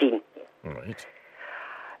 2016. Right.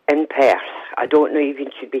 In Perth. I don't know if you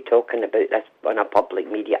should be talking about this on a public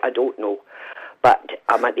media. I don't know. But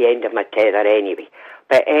I'm at the end of my tether anyway.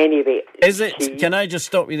 But anyway... Can I just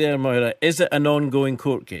stop you there, Moira? Is it an ongoing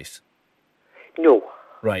court case? No.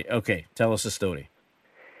 Right, okay. Tell us the story.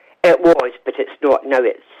 It was, but it's not now.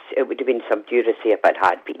 It would have been sub judice if it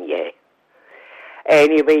had been, yeah.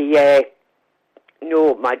 Anyway,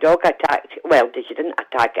 no, my dog attacked... Well, she didn't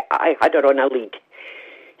attack it. I had her on a lead.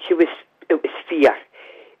 It was fear.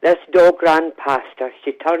 This dog ran past her.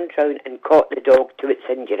 She turned round and caught the dog to its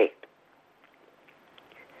injury.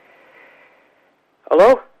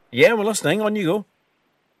 Hello? Yeah, we're listening. On you go.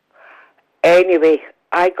 Anyway,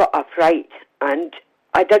 I got a fright and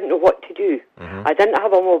I didn't know what to do. Mm-hmm. I didn't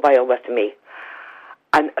have a mobile with me.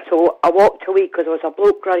 And so I walked away because there was a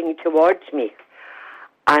bloke running towards me.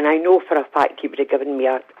 And I know for a fact he would have given me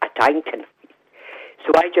a tanking.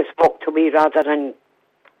 So I just walked away rather than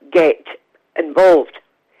get involved,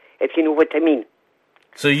 if you know what I mean.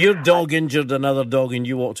 So your dog injured another dog and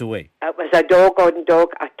you walked away? It was a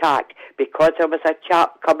dog-on-dog attack because there was a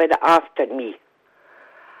chap coming after me.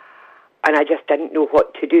 And I just didn't know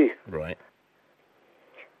what to do. Right.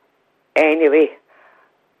 Anyway,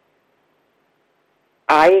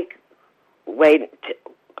 I went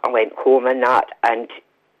home and that, and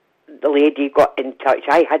the lady got in touch.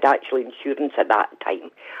 I had actually insurance at that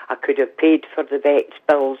time. I could have paid for the vet's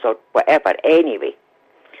bills or whatever anyway.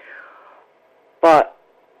 But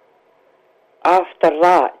after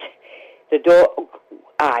that, the dog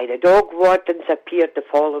wardens appeared the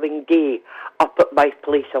following day up at my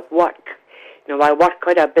place of work. Now, I work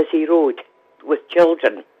on a busy road with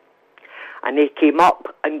children. And they came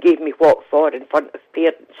up and gave me what for in front of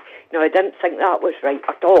parents. Now, I didn't think that was right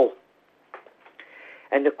at all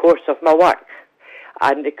in the course of my work.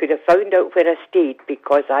 And they could have found out where I stayed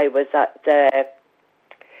because I was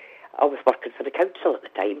working for the council at the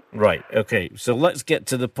time. Right, okay. So let's get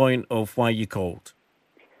to the point of why you called.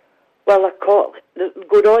 Well, I called,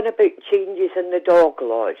 going on about changes in the dog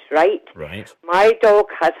laws, right? Right. My dog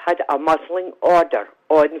has had a muzzling order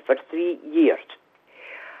on for 3 years.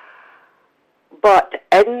 But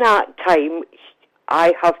in that time,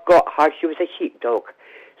 I have got her, she was a sheepdog,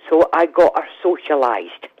 so I got her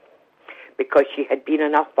socialised because she had been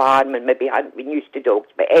on a farm and maybe hadn't been used to dogs.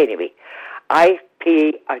 But anyway, I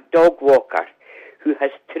pay a dog walker who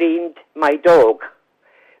has trained my dog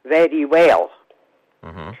very well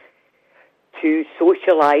to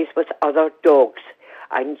socialise with other dogs.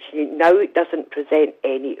 And she now doesn't present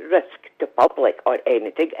any risk to public or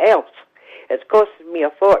anything else. It's costed me a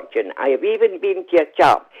fortune. I have even been to a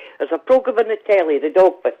chap. There's a programme on the telly, The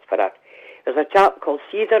Dog Whisperer. There's a chap called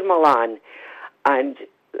Caesar Milan, and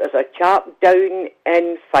there's a chap down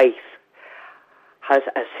in Fife has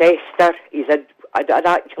assessed her. He's an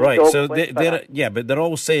actual Right, dog so whisperer. but they're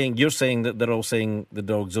all saying, you're saying that they're all saying the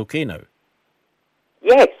dog's okay now.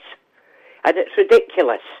 Yes, and it's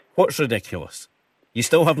ridiculous. What's ridiculous? You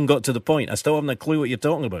still haven't got to the point. I still haven't a clue what you're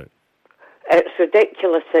talking about. It's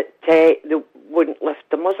ridiculous that they wouldn't lift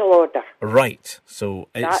the muzzle order. Right, so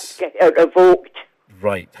That's it's... get revoked.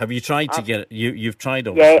 Right, have you tried to get it? You've tried,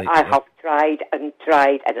 obviously. Yeah, I have tried, and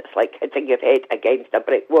it's like hitting your head against a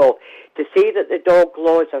brick wall. To say that the dog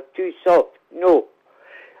laws are too soft, no,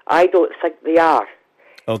 I don't think they are.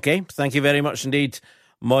 Okay, thank you very much indeed,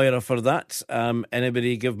 Moira, for that.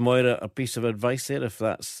 Anybody give Moira a piece of advice there? If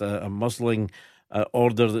that's a muzzling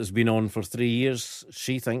order that's been on for 3 years,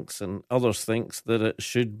 she thinks, and others thinks, that it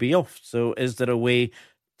should be off. So is there a way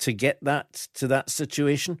to get that to that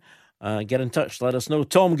situation? Get in touch, let us know.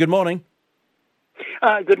 Tom, good morning.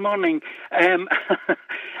 Good morning.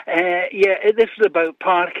 This is about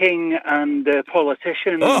parking and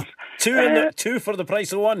politicians. Oh, two for the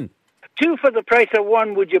price of one. 2 for the price of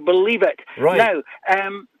 1, would you believe it? Right. Now,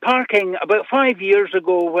 parking, about 5 years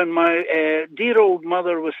ago when my dear old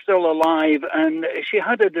mother was still alive, and she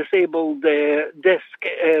had a disabled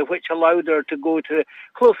disc which allowed her to go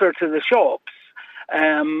closer to the shops.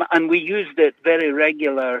 And we used it very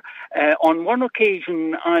regular. On one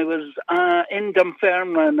occasion, I was in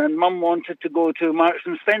Dunfermline, and Mum wanted to go to Marks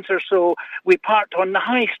and Spencer, so we parked on the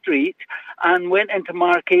high street and went into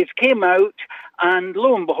Marquise, came out, and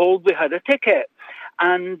lo and behold, we had a ticket.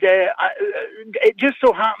 And it just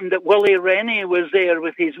so happened that Willie Rennie was there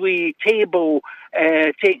with his wee table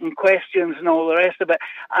taking questions and all the rest of it.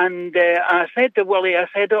 And I said to Willie, I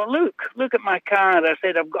said, "Oh, look at my car." I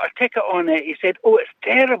said, "I've got a ticket on it." He said, "Oh, it's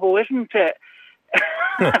terrible, isn't it?"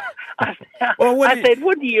 I said,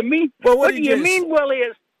 "What do you mean? Well, what do you mean,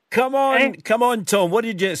 Willie? Come on, Tom. What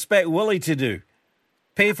did you expect Willie to do?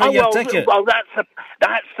 Pay for your ticket? Well, that's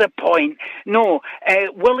the point. No,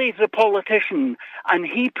 Willie's a politician, and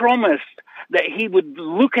he promised that he would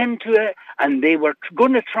look into it, and they were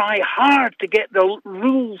going to try hard to get the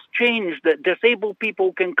rules changed that disabled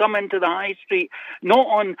people can come into the high street, not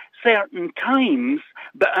on certain times,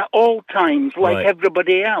 but at all times, like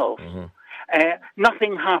everybody else. Mm-hmm.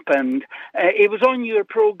 Nothing happened. It was on your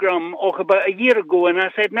programme about a year ago, and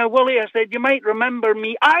I said, "Now, Willie," I said, "you might remember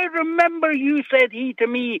me." "I remember you," said he to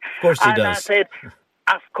me. Of course he does. I said,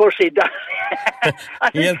 "Of course he does."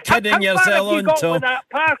 You're kidding yourself on, Tom. How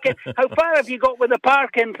far have you got with the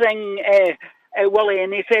parking thing, Willie?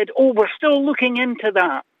 And he said, "Oh, we're still looking into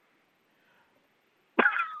that."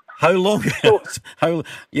 How long?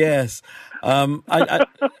 Yes.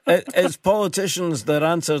 It's politicians. Their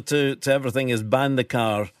answer to everything is ban the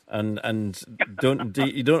car and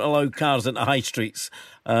you don't allow cars into high streets.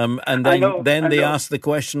 And then they ask the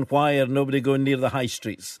question, why are nobody going near the high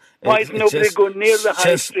streets? Why is nobody going near the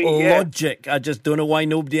high street? It's just logic. I just don't know why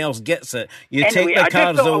nobody else gets it. You take the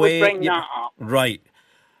cars away. I would bring that up. Right.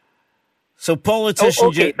 So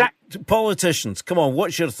politicians, come on,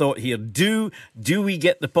 what's your thought here? Do we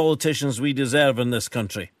get the politicians we deserve in this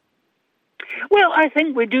country? Well, I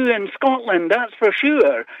think we do in Scotland, that's for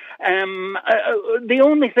sure. The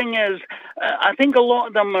only thing is, I think a lot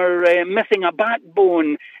of them are missing a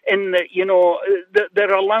backbone in that,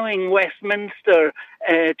 they're allowing Westminster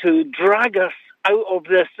to drag us out of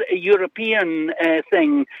this European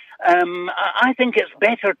thing. I think it's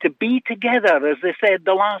better to be together, as they said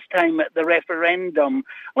the last time at the referendum.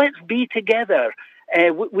 Let's be together.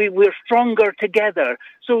 We're stronger together.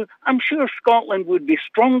 So I'm sure Scotland would be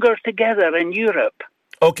stronger together in Europe.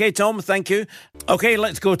 OK, Tom, thank you. OK,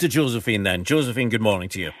 let's go to Josephine then. Josephine, good morning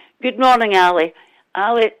to you. Good morning, Ali.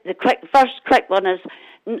 Ali, the first quick one is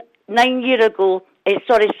 7 years ago,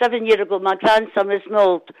 my grandson was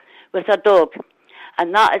mauled with a dog.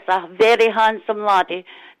 And that is a very handsome laddie,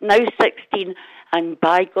 now 16, and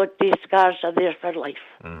by God, these scars are there for life.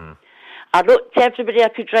 Mm-hmm. I wrote to everybody I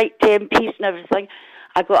could write to MPs and everything.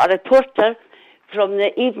 I got a reporter from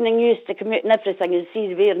the evening news to come out and everything and see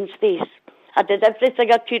the Baron's face. I did everything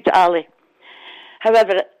I could, Ali.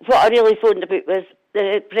 However, what I really phoned about was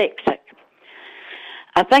the Brexit.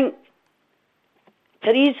 I think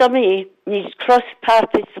Theresa May needs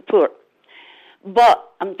cross-party support. But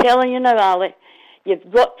I'm telling you now, Ali, you've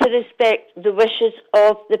got to respect the wishes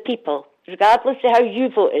of the people, regardless of how you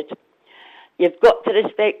voted. You've got to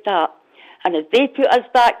respect that. And if they put us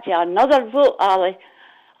back to another vote, Ali,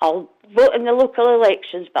 I'll vote in the local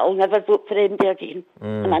elections, but I'll never vote for MD again.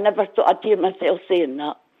 And I never thought I'd hear myself saying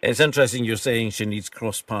that. It's interesting you're saying she needs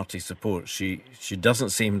cross-party support. She doesn't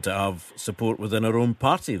seem to have support within her own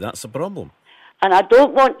party. That's the problem. And I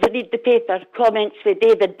don't want to read the paper comments with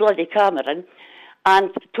David Bloody Cameron and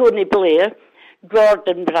Tony Blair,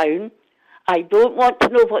 Gordon Brown, I don't want to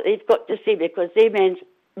know what they've got to say because they men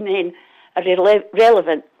are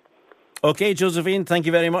irrelevant. OK, Josephine, thank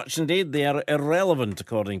you very much indeed. They are irrelevant,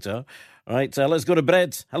 according to her. All right, let's go to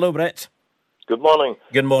Brett. Hello, Brett. Good morning.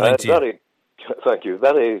 Good morning to you. Thank you.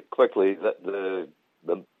 Very quickly, the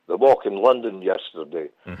walk in London yesterday,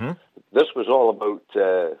 this was all about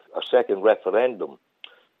a second referendum.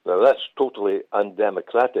 Now, that's totally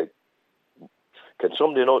undemocratic. Can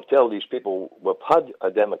somebody not tell these people we've had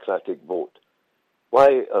a democratic vote?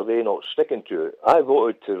 Why are they not sticking to it? I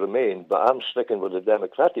voted to remain, but I'm sticking with the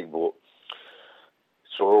democratic vote.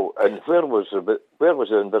 So, and where was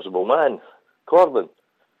the invisible man? Corbyn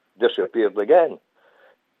disappeared again.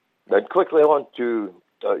 Then quickly on to,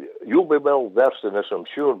 you'll be well versed in this, I'm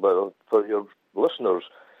sure, but for your listeners,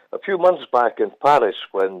 a few months back in Paris,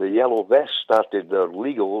 when the Yellow Vests started their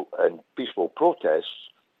legal and peaceful protests,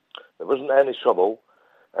 there wasn't any trouble,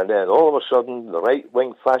 and then all of a sudden the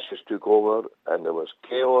right-wing fascists took over, and there was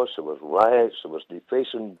chaos, there was riots, there was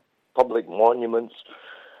defacing public monuments,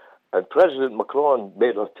 and President Macron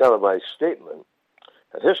made a televised statement,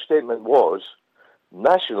 and his statement was,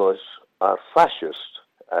 nationalists are fascists,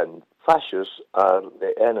 and fascists are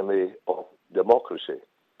the enemy of democracy.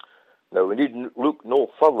 Now, we need look no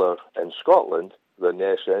further in Scotland than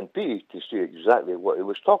the SNP to see exactly what he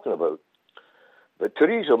was talking about. But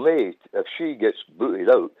Theresa May, if she gets booted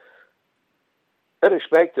out,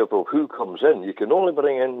 irrespective of who comes in, you can only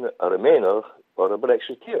bring in a Remainer or a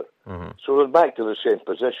Brexiteer. So we're back to the same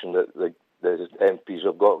position that the MPs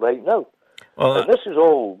have got right now. Well, and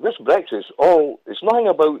this Brexit's it's nothing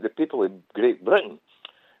about the people in Great Britain.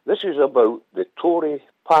 This is about the Tory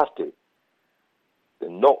party.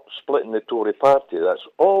 And not splitting the Tory party. That's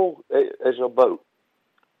all it is about.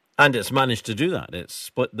 And it's managed to do that. It's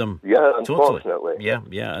split them unfortunately. Totally.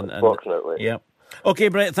 Yeah. Unfortunately. Yeah. OK,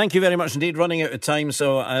 Brett, thank you very much indeed. Running out of time,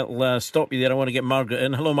 so I'll stop you there. I want to get Margaret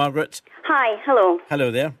in. Hello, Margaret. Hi, hello. Hello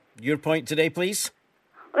there. Your point today, please.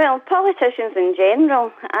 Well, politicians in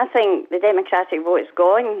general, I think the democratic vote is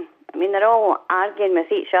gone. I mean, they're all arguing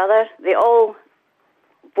with each other. They all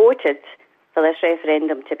voted for this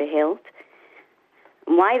referendum to be held.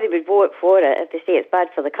 And why they would vote for it if they say it's bad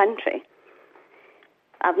for the country,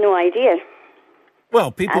 I've no idea.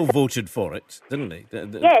 Well, people voted for it, didn't they?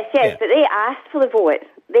 Yes, but they asked for the vote.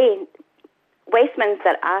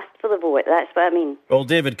 Westminster asked for the vote, that's what I mean. Well,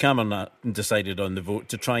 David Cameron decided on the vote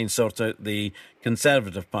to try and sort out the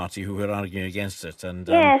Conservative Party who were arguing against it. And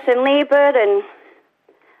yes, and Labour and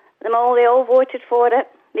them all, they all voted for it.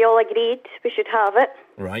 They all agreed we should have it.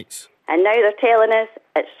 Right. And now they're telling us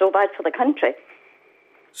it's so bad for the country.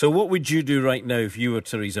 So what would you do right now if you were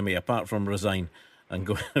Theresa May, apart from resign and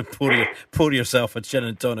go and pour yourself a gin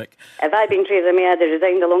and tonic? If I'd been Theresa May, I'd have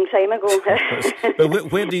resigned a long time ago.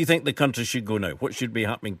 But where do you think the country should go now? What should be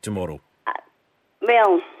happening tomorrow?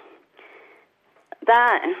 Well,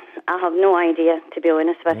 that I have no idea, to be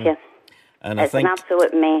honest with you. And it's an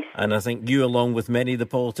absolute mess. And I think you, along with many of the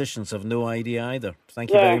politicians, have no idea either. Thank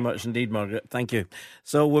you very much indeed, Margaret. Thank you.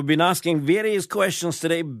 So we've been asking various questions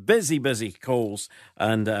today. Busy calls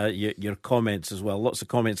and your comments as well. Lots of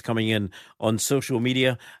comments coming in on social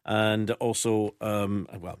media and also,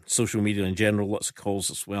 social media in general. Lots of calls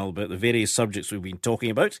as well about the various subjects we've been talking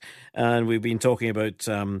about. And we've been talking about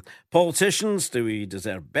politicians. Do we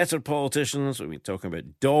deserve better politicians? We've been talking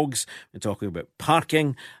about dogs. We've been talking about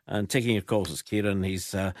parking and taking your calls as Kieran.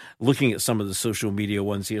 He's looking at some of the social media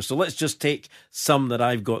ones here. So let's just take some that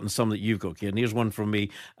I've got and some that you've got, Kieran. Here's one from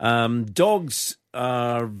me. Dogs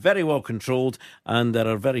are very well controlled and there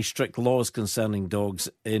are very strict laws concerning dogs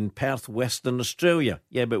in Perth, Western Australia.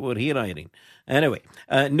 Yeah, but we're here, Irene. Anyway,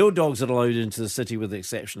 no dogs are allowed into the city with the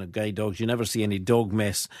exception of guide dogs. You never see any dog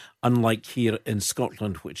mess, unlike here in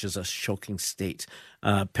Scotland, which is a shocking state.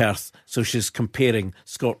 Perth. So she's comparing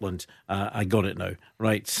Scotland. I got it now.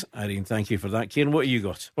 Right, Irene, thank you for that. Kieran, what have you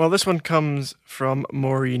got? Well, this one comes from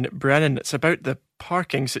Maureen Brennan. It's about the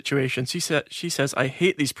parking situation. She says, I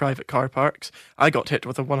hate these private car parks. I got hit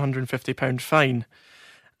with a £150 fine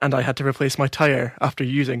and I had to replace my tyre after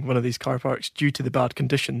using one of these car parks due to the bad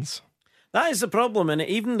conditions. That is the problem, and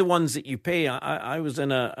even the ones that you pay. I was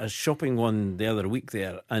in a shopping one the other week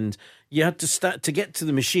there, and you had to start to get to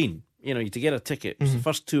the machine. You know, to get a ticket. It was the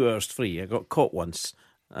first 2 hours free. I got caught once,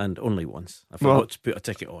 and only once. I forgot to put a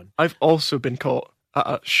ticket on. I've also been caught at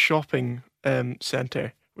a shopping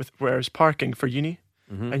centre where I was parking for uni,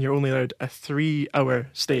 and you're only allowed a 3-hour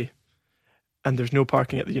stay, and there's no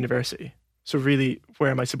parking at the university. So really, where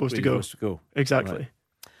am I supposed to go? Exactly. Right.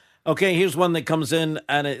 Okay, here's one that comes in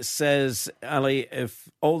and it says, Ali, if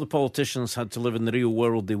all the politicians had to live in the real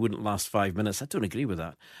world, they wouldn't last 5 minutes. I don't agree with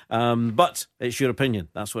that. But it's your opinion.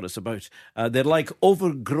 That's what it's about. They're like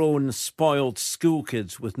overgrown, spoiled school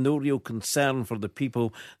kids with no real concern for the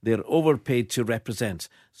people they're overpaid to represent.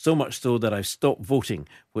 So much so that I've stopped voting,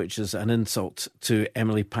 which is an insult to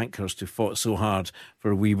Emily Pankhurst, who fought so hard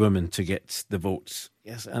for we women to get the votes.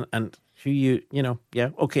 Yes, and who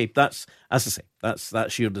okay, that's, as I say,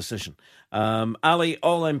 that's your decision. Ali,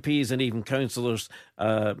 all MPs and even councillors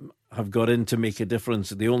have got in to make a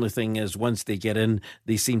difference. The only thing is, once they get in,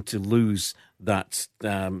 they seem to lose that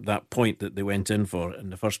point that they went in for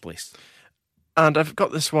in the first place. And I've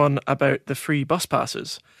got this one about the free bus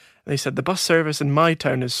passes. They said the bus service in my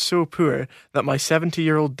town is so poor that my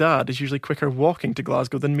 70-year-old dad is usually quicker walking to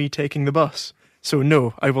Glasgow than me taking the bus. So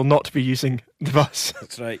no, I will not be using the bus.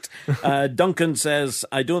 That's right. Duncan says,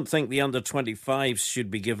 I don't think the under-25s should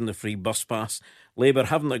be given the free bus pass. Labour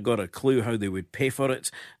haven't got a clue how they would pay for it,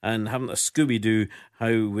 and haven't a Scooby-Doo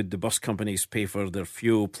how would the bus companies pay for their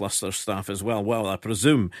fuel plus their staff as well. Well, I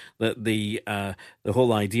presume that the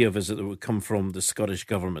whole idea of it would come from the Scottish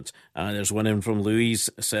Government. There's one in from Louise,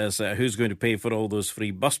 says, who's going to pay for all those free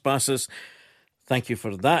bus passes? Thank you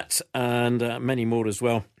for that, and many more as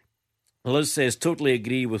well. Liz says, totally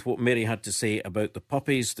agree with what Mary had to say about the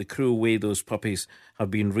puppies. The cruel way those puppies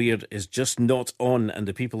have been reared is just not on, and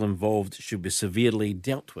the people involved should be severely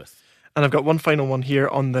dealt with. And I've got one final one here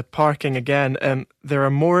on the parking again. There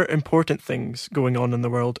are more important things going on in the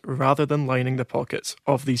world rather than lining the pockets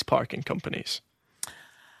of these parking companies.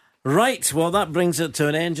 Right, well, that brings it to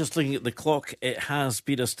an end. Just looking at the clock, it has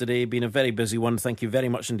beat us today. Been a very busy one. Thank you very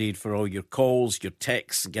much indeed for all your calls, your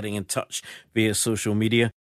texts, getting in touch via social media.